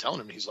she was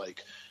telling him, he's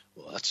like,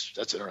 well,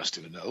 that's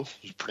interesting to know.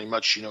 Pretty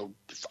much,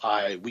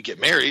 if we get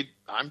married,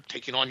 I'm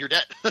taking on your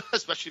debt,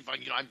 especially if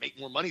I make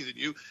more money than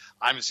you.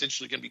 I'm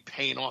essentially going to be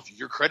paying off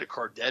your credit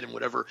card debt and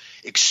whatever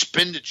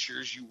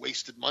expenditures you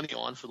wasted money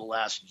on for the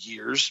last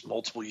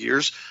multiple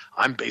years,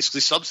 I'm basically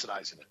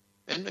subsidizing it.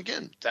 And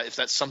again, if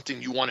that's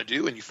something you want to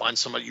do and you find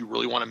somebody you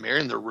really want to marry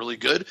and they're really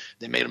good,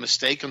 they made a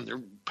mistake and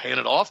they're paying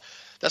it off,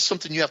 that's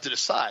something you have to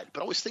decide.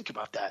 But always think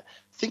about that.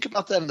 Think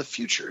about that in the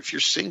future. If you're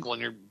single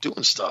and you're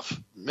doing stuff,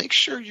 make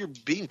sure you're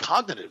being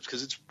cognitive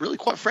because it's really,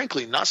 quite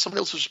frankly, not somebody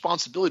else's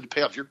responsibility to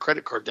pay off your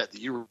credit card debt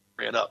that you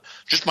ran up.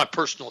 Just my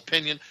personal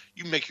opinion.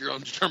 You make your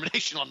own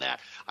determination on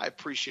that. I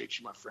appreciate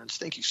you, my friends.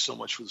 Thank you so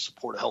much for the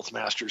support of Health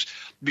Masters.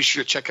 Be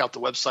sure to check out the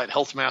website,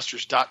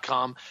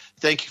 healthmasters.com.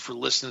 Thank you for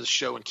listening to the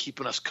show and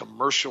keeping us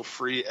commercial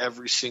free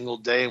every single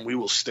day. And we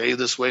will stay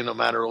this way no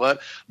matter what.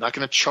 I'm not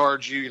going to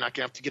charge you. You're not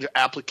going to have to get an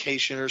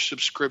application or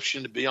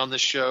subscription to be on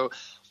this show.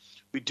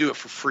 We do it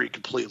for free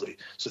completely.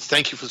 So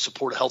thank you for the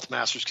support of Health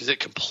Masters because it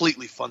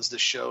completely funds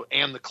this show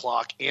and the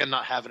clock and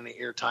not having any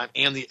airtime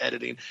and the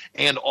editing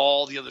and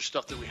all the other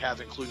stuff that we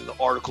have, including the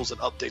articles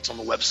and updates on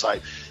the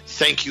website.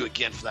 Thank you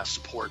again for that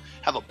support.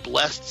 Have a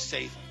blessed,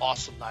 safe,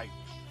 awesome night.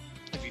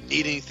 If you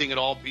need anything at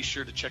all, be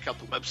sure to check out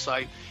the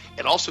website.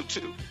 And also,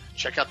 too,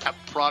 check out that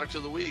product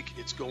of the week.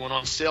 It's going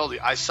on sale, the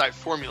Eyesight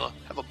Formula.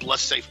 Have a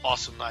blessed, safe,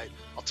 awesome night.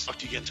 I'll talk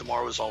to you again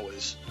tomorrow as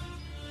always.